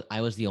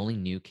 I was the only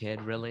new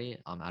kid really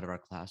out of our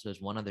class. There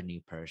was one other new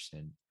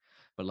person,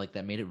 but like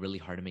that made it really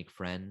hard to make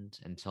friends.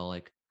 And so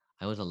like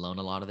I was alone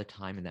a lot of the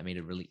time, and that made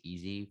it really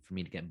easy for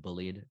me to get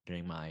bullied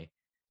during my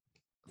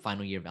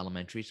final year of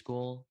elementary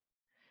school.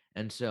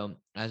 And so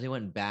as I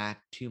went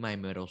back to my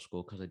middle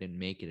school, because I didn't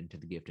make it into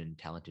the gifted and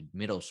talented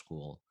middle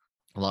school,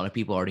 a lot of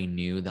people already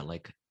knew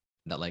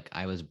that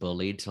I was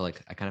bullied. So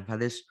like I kind of had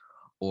this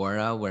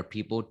aura where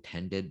people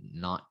tended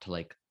not to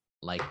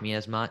like me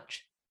as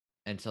much.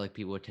 And so like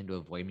people would tend to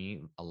avoid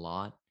me a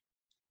lot.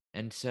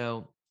 And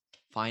so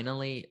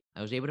finally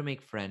I was able to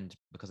make friends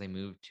because I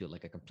moved to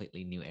like a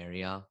completely new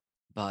area.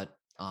 But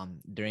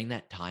during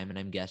that time, and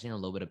I'm guessing a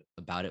little bit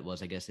about it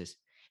was, I guess, this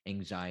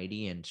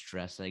anxiety and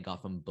stress that I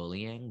got from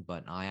bullying,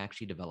 but I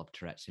actually developed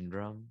Tourette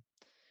syndrome.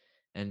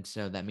 And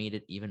so that made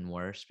it even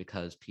worse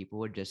because people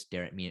would just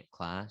stare at me at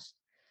class.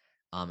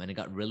 And it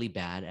got really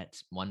bad at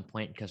one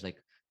point because like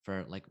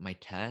for like my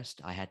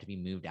test, I had to be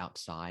moved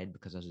outside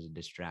because I was a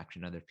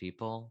distraction to other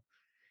people.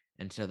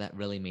 And so that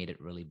really made it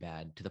really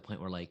bad to the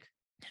point where like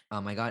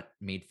I got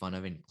made fun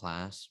of in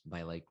class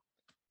by like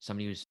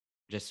somebody who's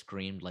just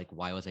screamed like,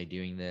 why was I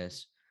doing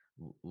this?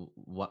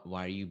 What,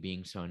 why are you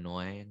being so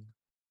annoying?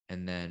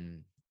 And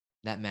then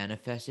that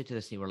manifested to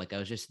the scene where like I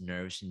was just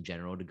nervous in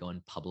general to go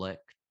in public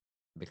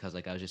because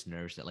like I was just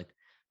nervous that like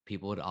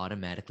people would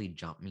automatically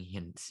jump me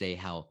and say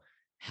how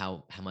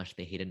much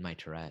they hated my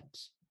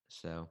Tourette's.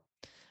 So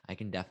I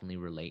can definitely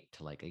relate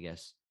to like, I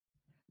guess,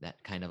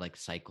 that kind of like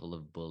cycle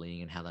of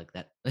bullying and how like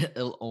that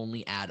it'll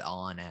only add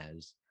on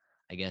as,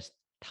 I guess,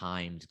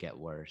 times get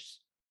worse.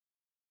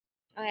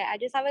 Okay, I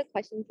just have a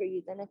question for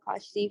you then,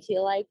 Akash. Do you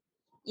feel like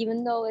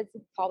even though it's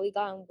probably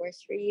gotten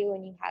worse for you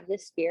and you have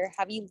this fear,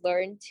 have you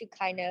learned to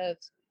kind of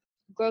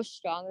grow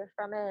stronger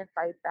from it and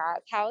fight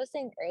back? How I was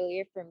saying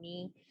earlier, for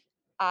me,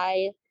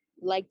 I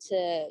like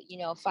to,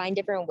 find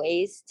different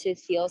ways to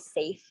feel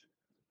safe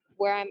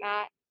where I'm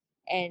at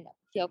and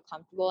feel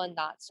comfortable and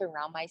not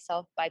surround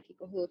myself by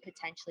people who would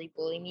potentially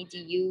bully me. Do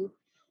you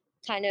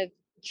kind of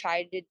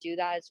try to do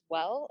that as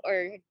well?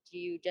 Or do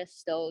you just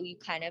still, you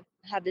kind of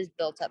have this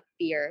built up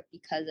fear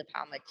because of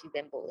how much you've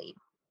been bullied?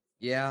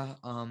 Yeah,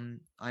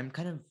 I'm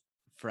kind of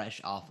fresh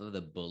off of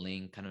the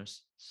bullying kind of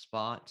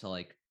spot. So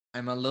like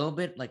I'm a little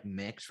bit like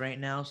mixed right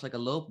now. So like a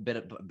little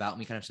bit about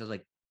me kind of says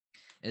like,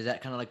 is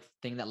that kind of like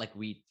thing that like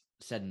we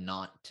said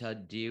not to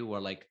do, or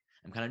like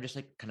I'm kind of just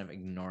like kind of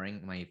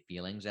ignoring my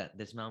feelings at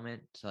this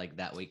moment. So like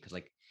that week, because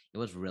like it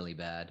was really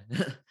bad.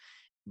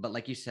 But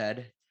like you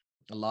said,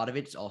 a lot of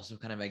it's also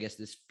kind of, I guess,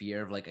 this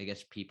fear of like, I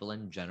guess, people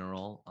in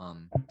general.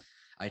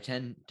 I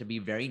tend to be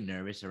very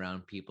nervous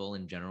around people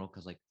in general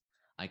because like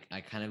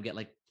I kind of get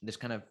like this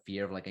kind of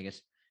fear of like, I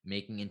guess,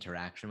 making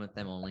interaction with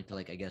them only to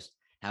like, I guess,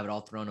 have it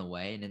all thrown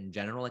away. And in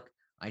general, like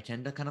I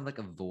tend to kind of like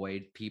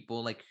avoid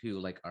people like who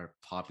like are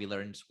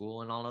popular in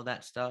school and all of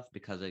that stuff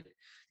because like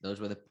those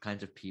were the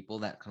kinds of people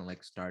that kind of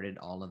like started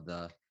all of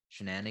the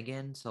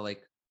shenanigans. So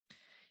like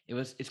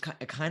it's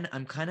kind of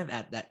I'm kind of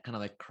at that kind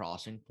of like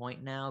crossing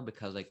point now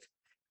because like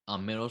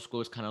middle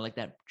school is kind of like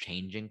that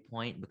changing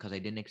point because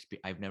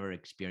I've never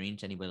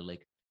experienced anybody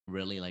like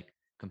really like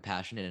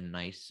compassionate and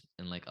nice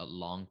in like a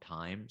long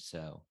time.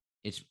 So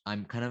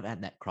I'm kind of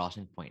at that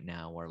crossing point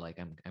now where like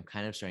I'm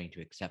kind of starting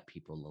to accept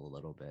people a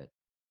little bit.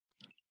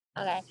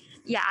 Okay.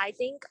 Yeah, I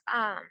think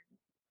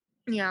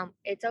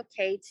it's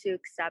okay to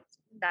accept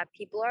that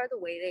people are the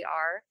way they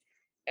are,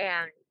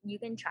 and you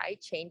can try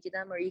changing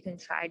them, or you can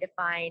try to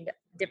find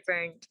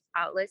different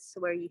outlets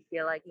where you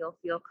feel like you'll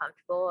feel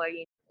comfortable, or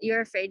you're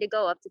afraid to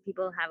go up to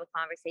people and have a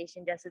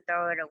conversation just to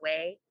throw it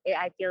away.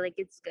 I feel like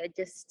it's good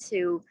just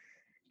to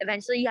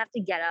eventually you have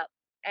to get up,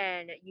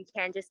 and you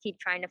can't just keep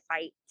trying to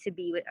fight to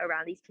be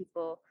around these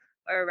people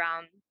or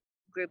around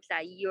groups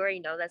that you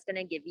already know that's going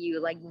to give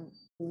you like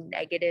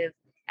negative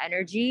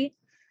energy,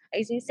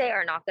 as you say,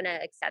 are not going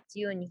to accept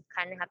you. And you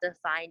kind of have to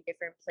find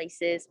different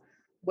places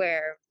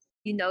where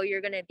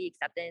you're going to be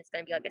accepted. It's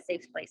going to be like a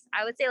safe place.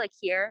 I would say like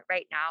here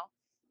right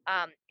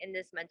now, in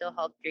this mental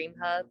health dream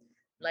hub,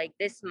 like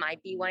this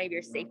might be one of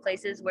your safe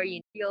places where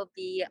you'll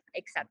be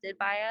accepted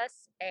by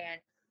us, and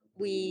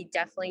we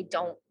definitely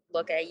don't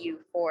look at you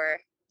for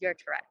your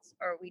Tourette's,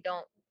 or we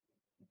don't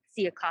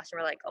see Akash and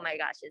we're like, oh my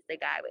gosh, it's the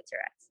guy with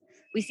Tourette's.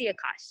 We see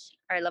Akash,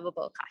 our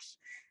lovable Akash.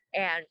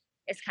 And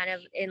it's kind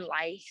of in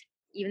life,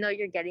 even though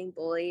you're getting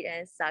bullied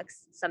and it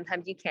sucks,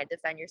 sometimes you can't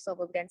defend yourself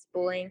against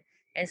bullying,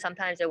 and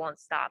sometimes it won't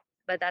stop.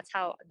 But that's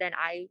how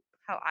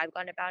I've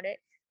gone about it,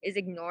 is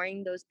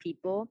ignoring those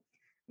people,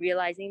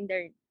 realizing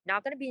they're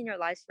not going to be in your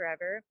lives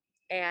forever.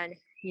 And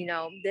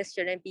this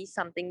shouldn't be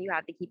something you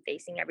have to keep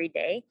facing every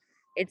day.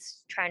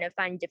 It's trying to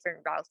find different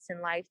routes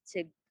in life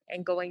to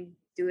and going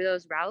through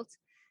those routes,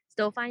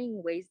 still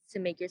finding ways to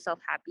make yourself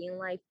happy in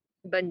life,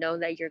 but know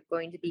that you're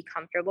going to be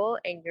comfortable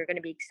and you're going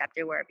to be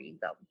accepted wherever you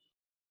go.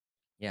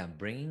 Yeah,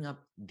 bringing up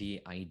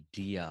the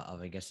idea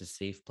of, I guess, a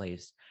safe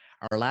place.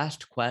 Our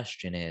last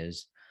question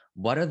is,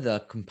 what are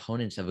the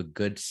components of a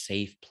good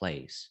safe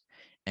place?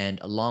 And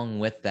along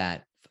with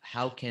that,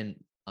 how can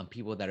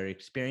people that are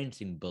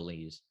experiencing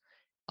bullies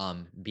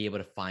be able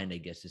to find, I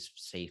guess, this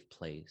safe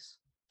place?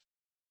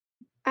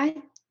 I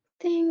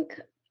think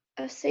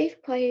a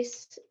safe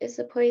place is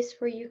a place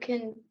where you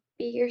can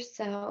be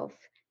yourself,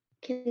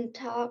 can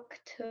talk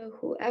to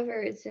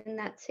whoever is in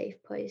that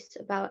safe place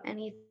about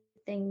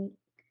anything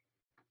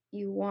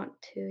you want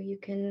to. You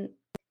can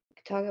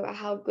talk about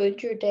how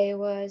good your day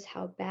was,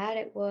 how bad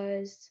it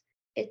was.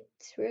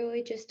 It's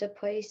really just a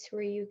place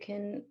where you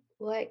can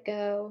let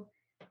go,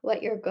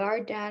 let your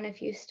guard down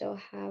if you still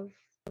have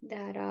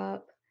that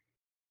up.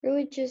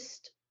 Really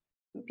just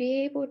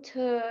be able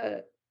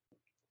to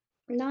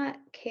not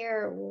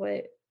care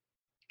what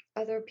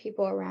other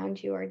people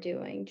around you are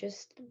doing,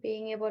 just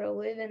being able to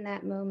live in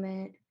that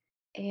moment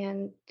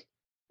and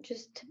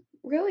just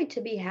really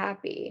to be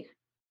happy.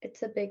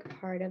 It's a big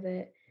part of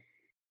it.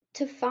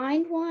 To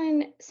find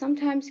one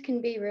sometimes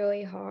can be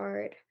really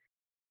hard.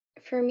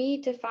 For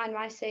me to find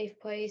my safe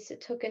place,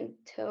 it took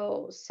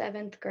until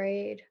seventh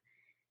grade.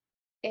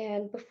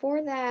 And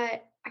before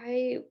that,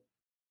 I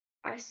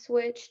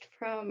switched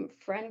from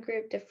friend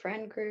group to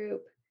friend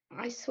group.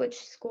 I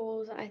switched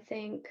schools, I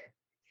think,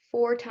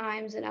 4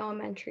 times in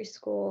elementary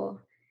school.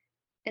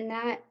 And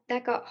that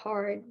got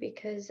hard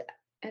because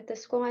at the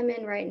school I'm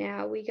in right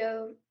now, we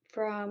go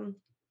from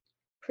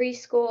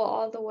preschool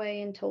all the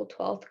way until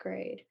 12th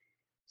grade.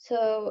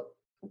 So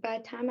by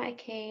the time I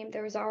came,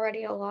 there was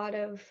already a lot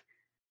of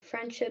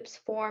friendships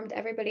formed.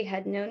 Everybody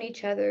had known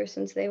each other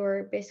since they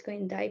were basically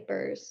in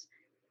diapers.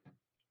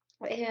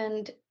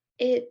 And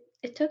it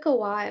took a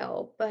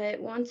while,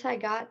 but once I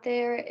got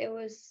there, it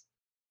was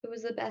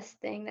the best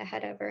thing that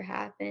had ever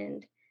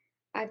happened.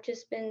 I've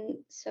just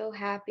been so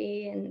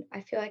happy and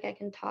I feel like I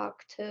can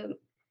talk to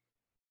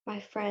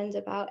my friends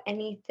about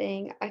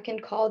anything. I can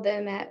call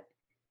them at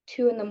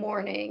 2 in the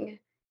morning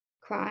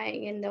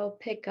crying and they'll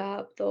pick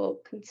up, they'll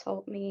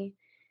consult me.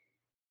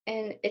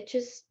 And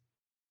it's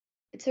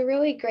a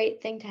really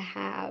great thing to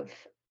have.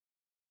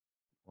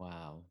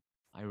 Wow.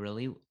 I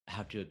really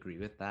have to agree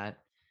with that.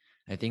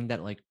 I think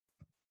that like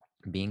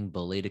being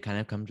bullied, it kind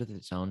of comes with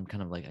its own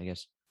kind of like, I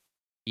guess,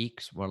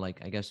 eeks where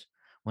like, I guess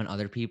when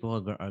other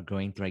people are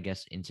going through, I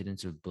guess,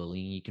 incidents of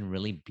bullying, you can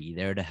really be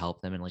there to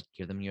help them and like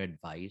give them your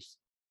advice.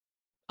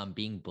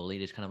 Being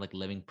bullied is kind of like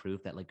living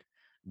proof that like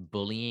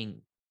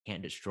bullying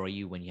can't destroy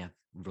you when you have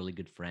really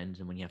good friends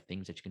and when you have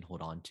things that you can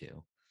hold on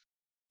to.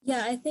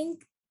 Yeah, I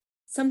think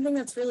something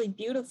that's really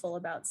beautiful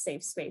about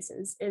safe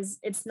spaces is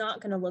it's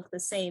not going to look the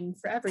same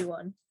for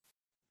everyone.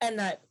 And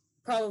that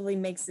probably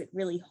makes it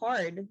really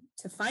hard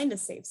to find a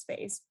safe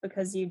space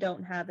because you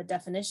don't have a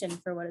definition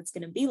for what it's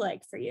going to be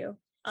like for you.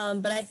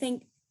 But I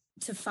think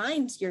to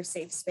find your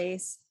safe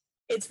space,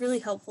 it's really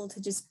helpful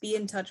to just be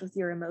in touch with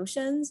your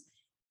emotions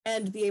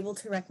and be able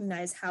to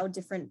recognize how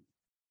different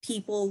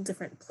people,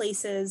 different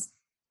places,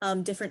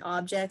 different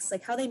objects,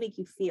 like how they make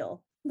you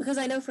feel. Because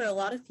I know for a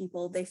lot of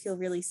people, they feel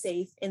really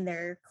safe in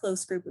their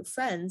close group of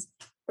friends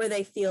where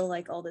they feel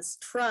like all this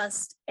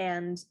trust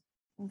and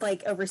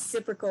like a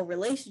reciprocal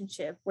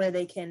relationship where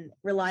they can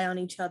rely on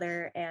each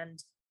other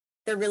and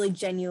they're really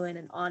genuine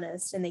and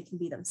honest and they can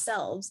be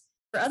themselves.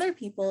 For other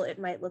people, it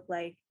might look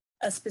like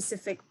a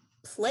specific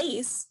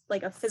place,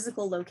 like a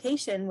physical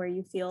location where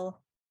you feel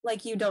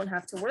like you don't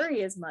have to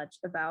worry as much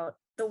about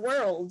the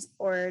world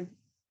or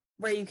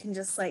where you can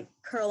just like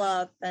curl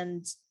up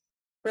and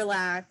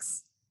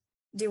relax,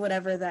 do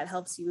whatever that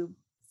helps you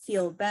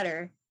feel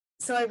better.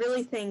 So I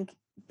really think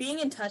being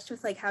in touch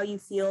with like how you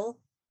feel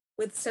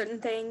with certain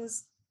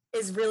things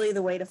is really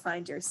the way to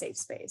find your safe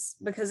space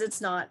because it's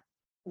not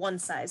one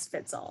size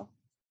fits all.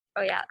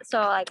 Oh yeah. So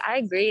like I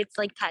agree. It's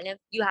like kind of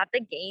you have to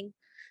gain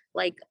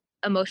like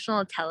emotional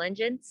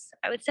intelligence,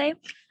 I would say,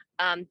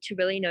 to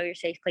really know your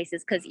safe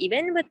places. Cause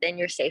even within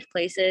your safe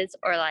places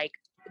or like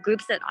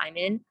groups that I'm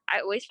in,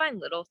 I always find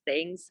little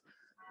things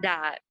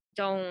that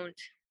don't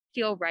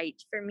feel right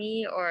for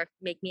me or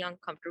make me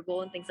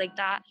uncomfortable and things like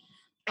that.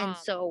 And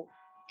so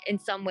in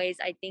some ways,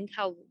 I think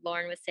how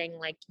Lauren was saying,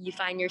 like you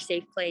find your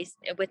safe place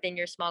within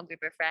your small group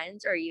of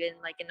friends or even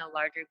like in a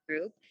larger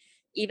group.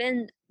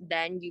 Even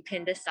then, you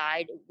can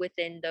decide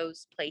within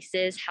those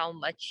places how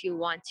much you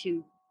want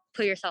to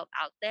put yourself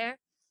out there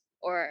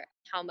or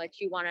how much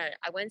you want to,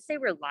 I wouldn't say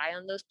rely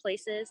on those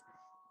places,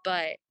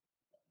 but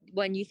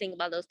when you think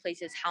about those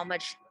places, how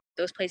much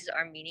those places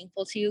are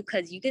meaningful to you,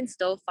 because you can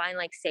still find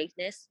like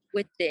safeness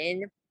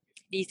within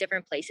these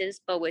different places,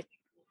 but with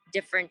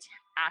different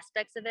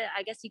aspects of it,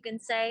 I guess you can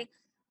say.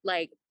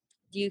 Like,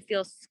 do you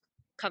feel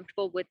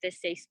comfortable with this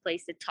safe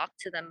place to talk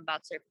to them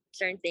about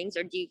certain things,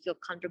 or do you feel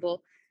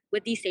comfortable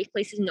with these safe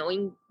places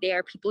knowing they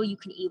are people you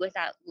can eat with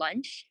at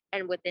lunch,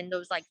 and within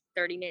those like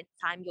 30 minutes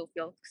time you'll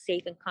feel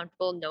safe and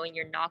comfortable knowing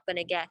you're not going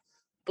to get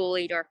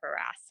bullied or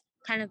harassed,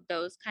 kind of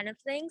those kind of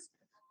things.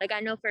 Like I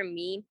know for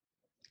me,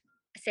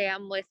 say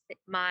I'm with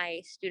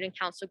my student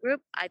council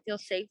group, I feel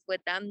safe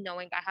with them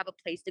knowing I have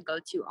a place to go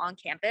to on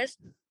campus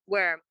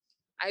where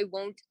I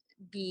won't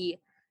be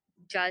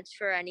judged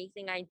for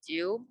anything I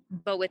do,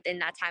 but within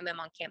that time I'm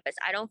on campus.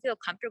 I don't feel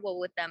comfortable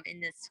with them in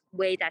this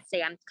way that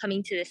say I'm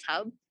coming to this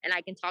hub and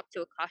I can talk to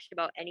Akash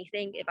about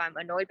anything. If I'm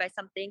annoyed by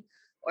something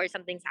or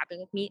something's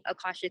happening with me,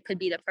 Akash could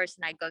be the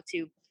person I go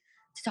to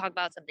talk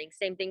about something.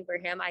 Same thing for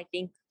him. I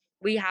think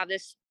we have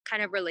this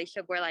kind of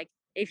relationship where like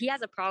if he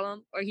has a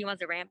problem or he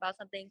wants to rant about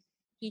something,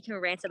 he can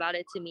rant about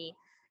it to me.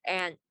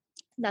 And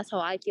that's how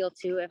I feel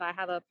too. If I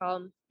have a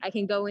problem, I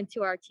can go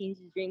into our Teens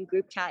Dream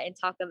group chat and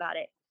talk about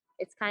it.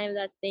 It's kind of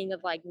that thing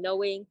of like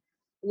knowing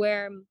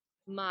where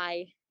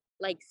my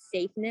like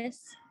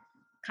safeness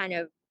kind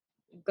of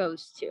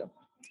goes to.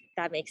 If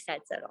that makes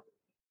sense at all.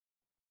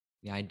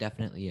 Yeah, I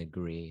definitely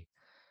agree.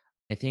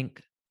 I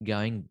think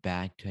going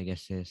back to, I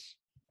guess,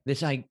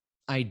 this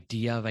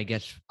idea of, I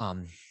guess,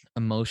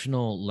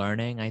 emotional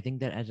learning, I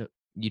think that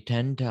you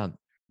tend to,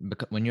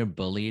 when you're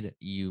bullied,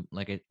 you,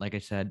 like I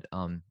said,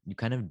 you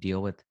kind of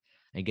deal with,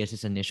 I guess,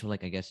 this initial,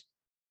 like, I guess,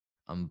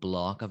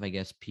 block of, I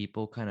guess,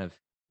 people kind of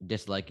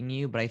disliking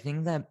you. But I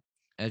think that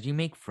as you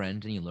make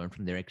friends and you learn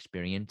from their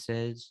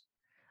experiences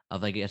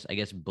of, I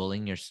guess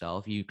bullying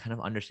yourself, you kind of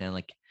understand,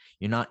 like,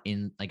 you're not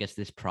in, I guess,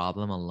 this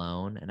problem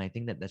alone. And I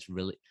think that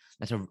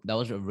that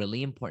was a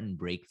really important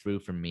breakthrough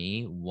for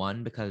me.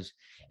 One, because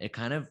it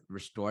kind of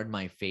restored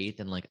my faith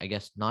in, like, I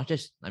guess, not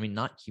just, I mean,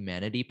 not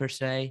humanity per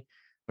se,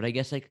 but I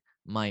guess, like,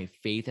 my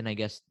faith, and I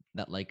guess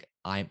that, like,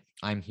 I'm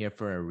here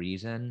for a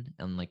reason,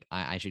 and, like,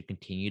 I should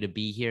continue to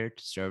be here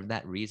to serve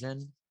that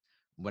reason,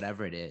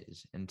 whatever it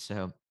is. And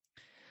so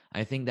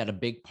I think that a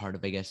big part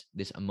of, I guess,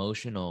 this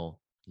emotional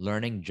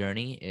learning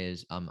journey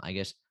is, I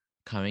guess,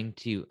 coming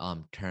to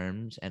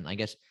terms, and, I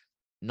guess,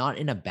 not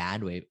in a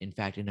bad way, in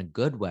fact, in a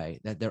good way,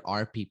 that there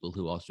are people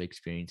who also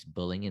experience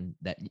bullying, and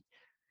that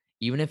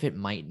even if it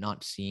might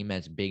not seem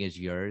as big as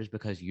yours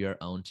because your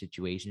own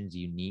situation is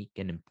unique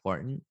and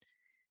important,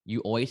 you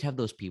always have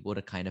those people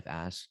to kind of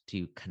ask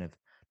to kind of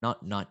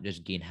not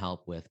just gain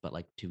help with, but,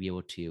 like, to be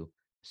able to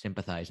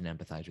sympathize and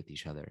empathize with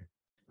each other.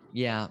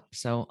 Yeah.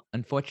 So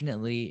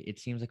unfortunately, it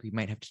seems like we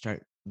might have to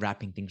start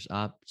wrapping things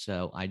up.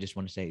 So I just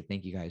want to say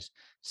thank you guys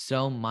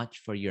so much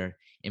for your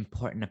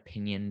important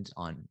opinions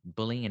on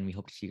bullying, and we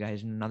hope to see you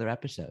guys in another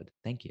episode.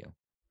 Thank you.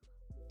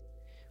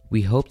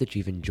 We hope that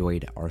you've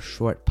enjoyed our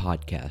short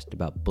podcast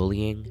about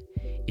bullying,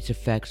 its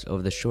effects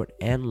over the short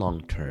and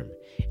long term,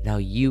 and how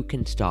you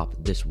can stop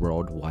this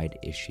worldwide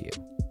issue.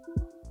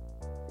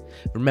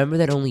 Remember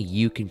that only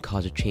you can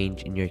cause a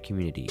change in your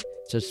community,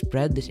 so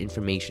spread this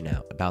information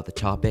out about the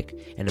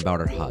topic and about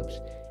our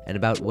hubs, and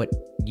about what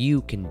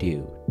you can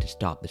do to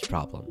stop this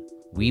problem.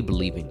 We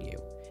believe in you,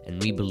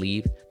 and we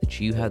believe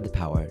that you have the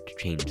power to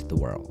change the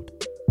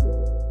world.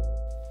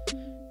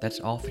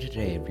 That's all for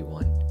today,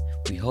 everyone.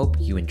 We hope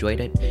you enjoyed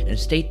it, and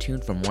stay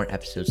tuned for more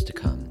episodes to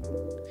come.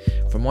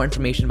 For more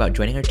information about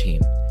joining our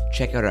team,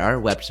 check out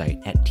our website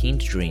at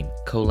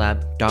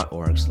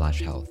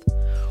teensdreamcollab.org/health,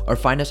 or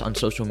find us on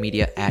social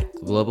media at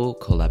Global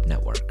Collab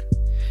Network.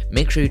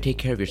 Make sure you take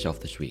care of yourself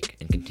this week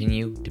and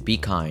continue to be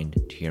kind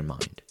to your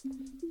mind.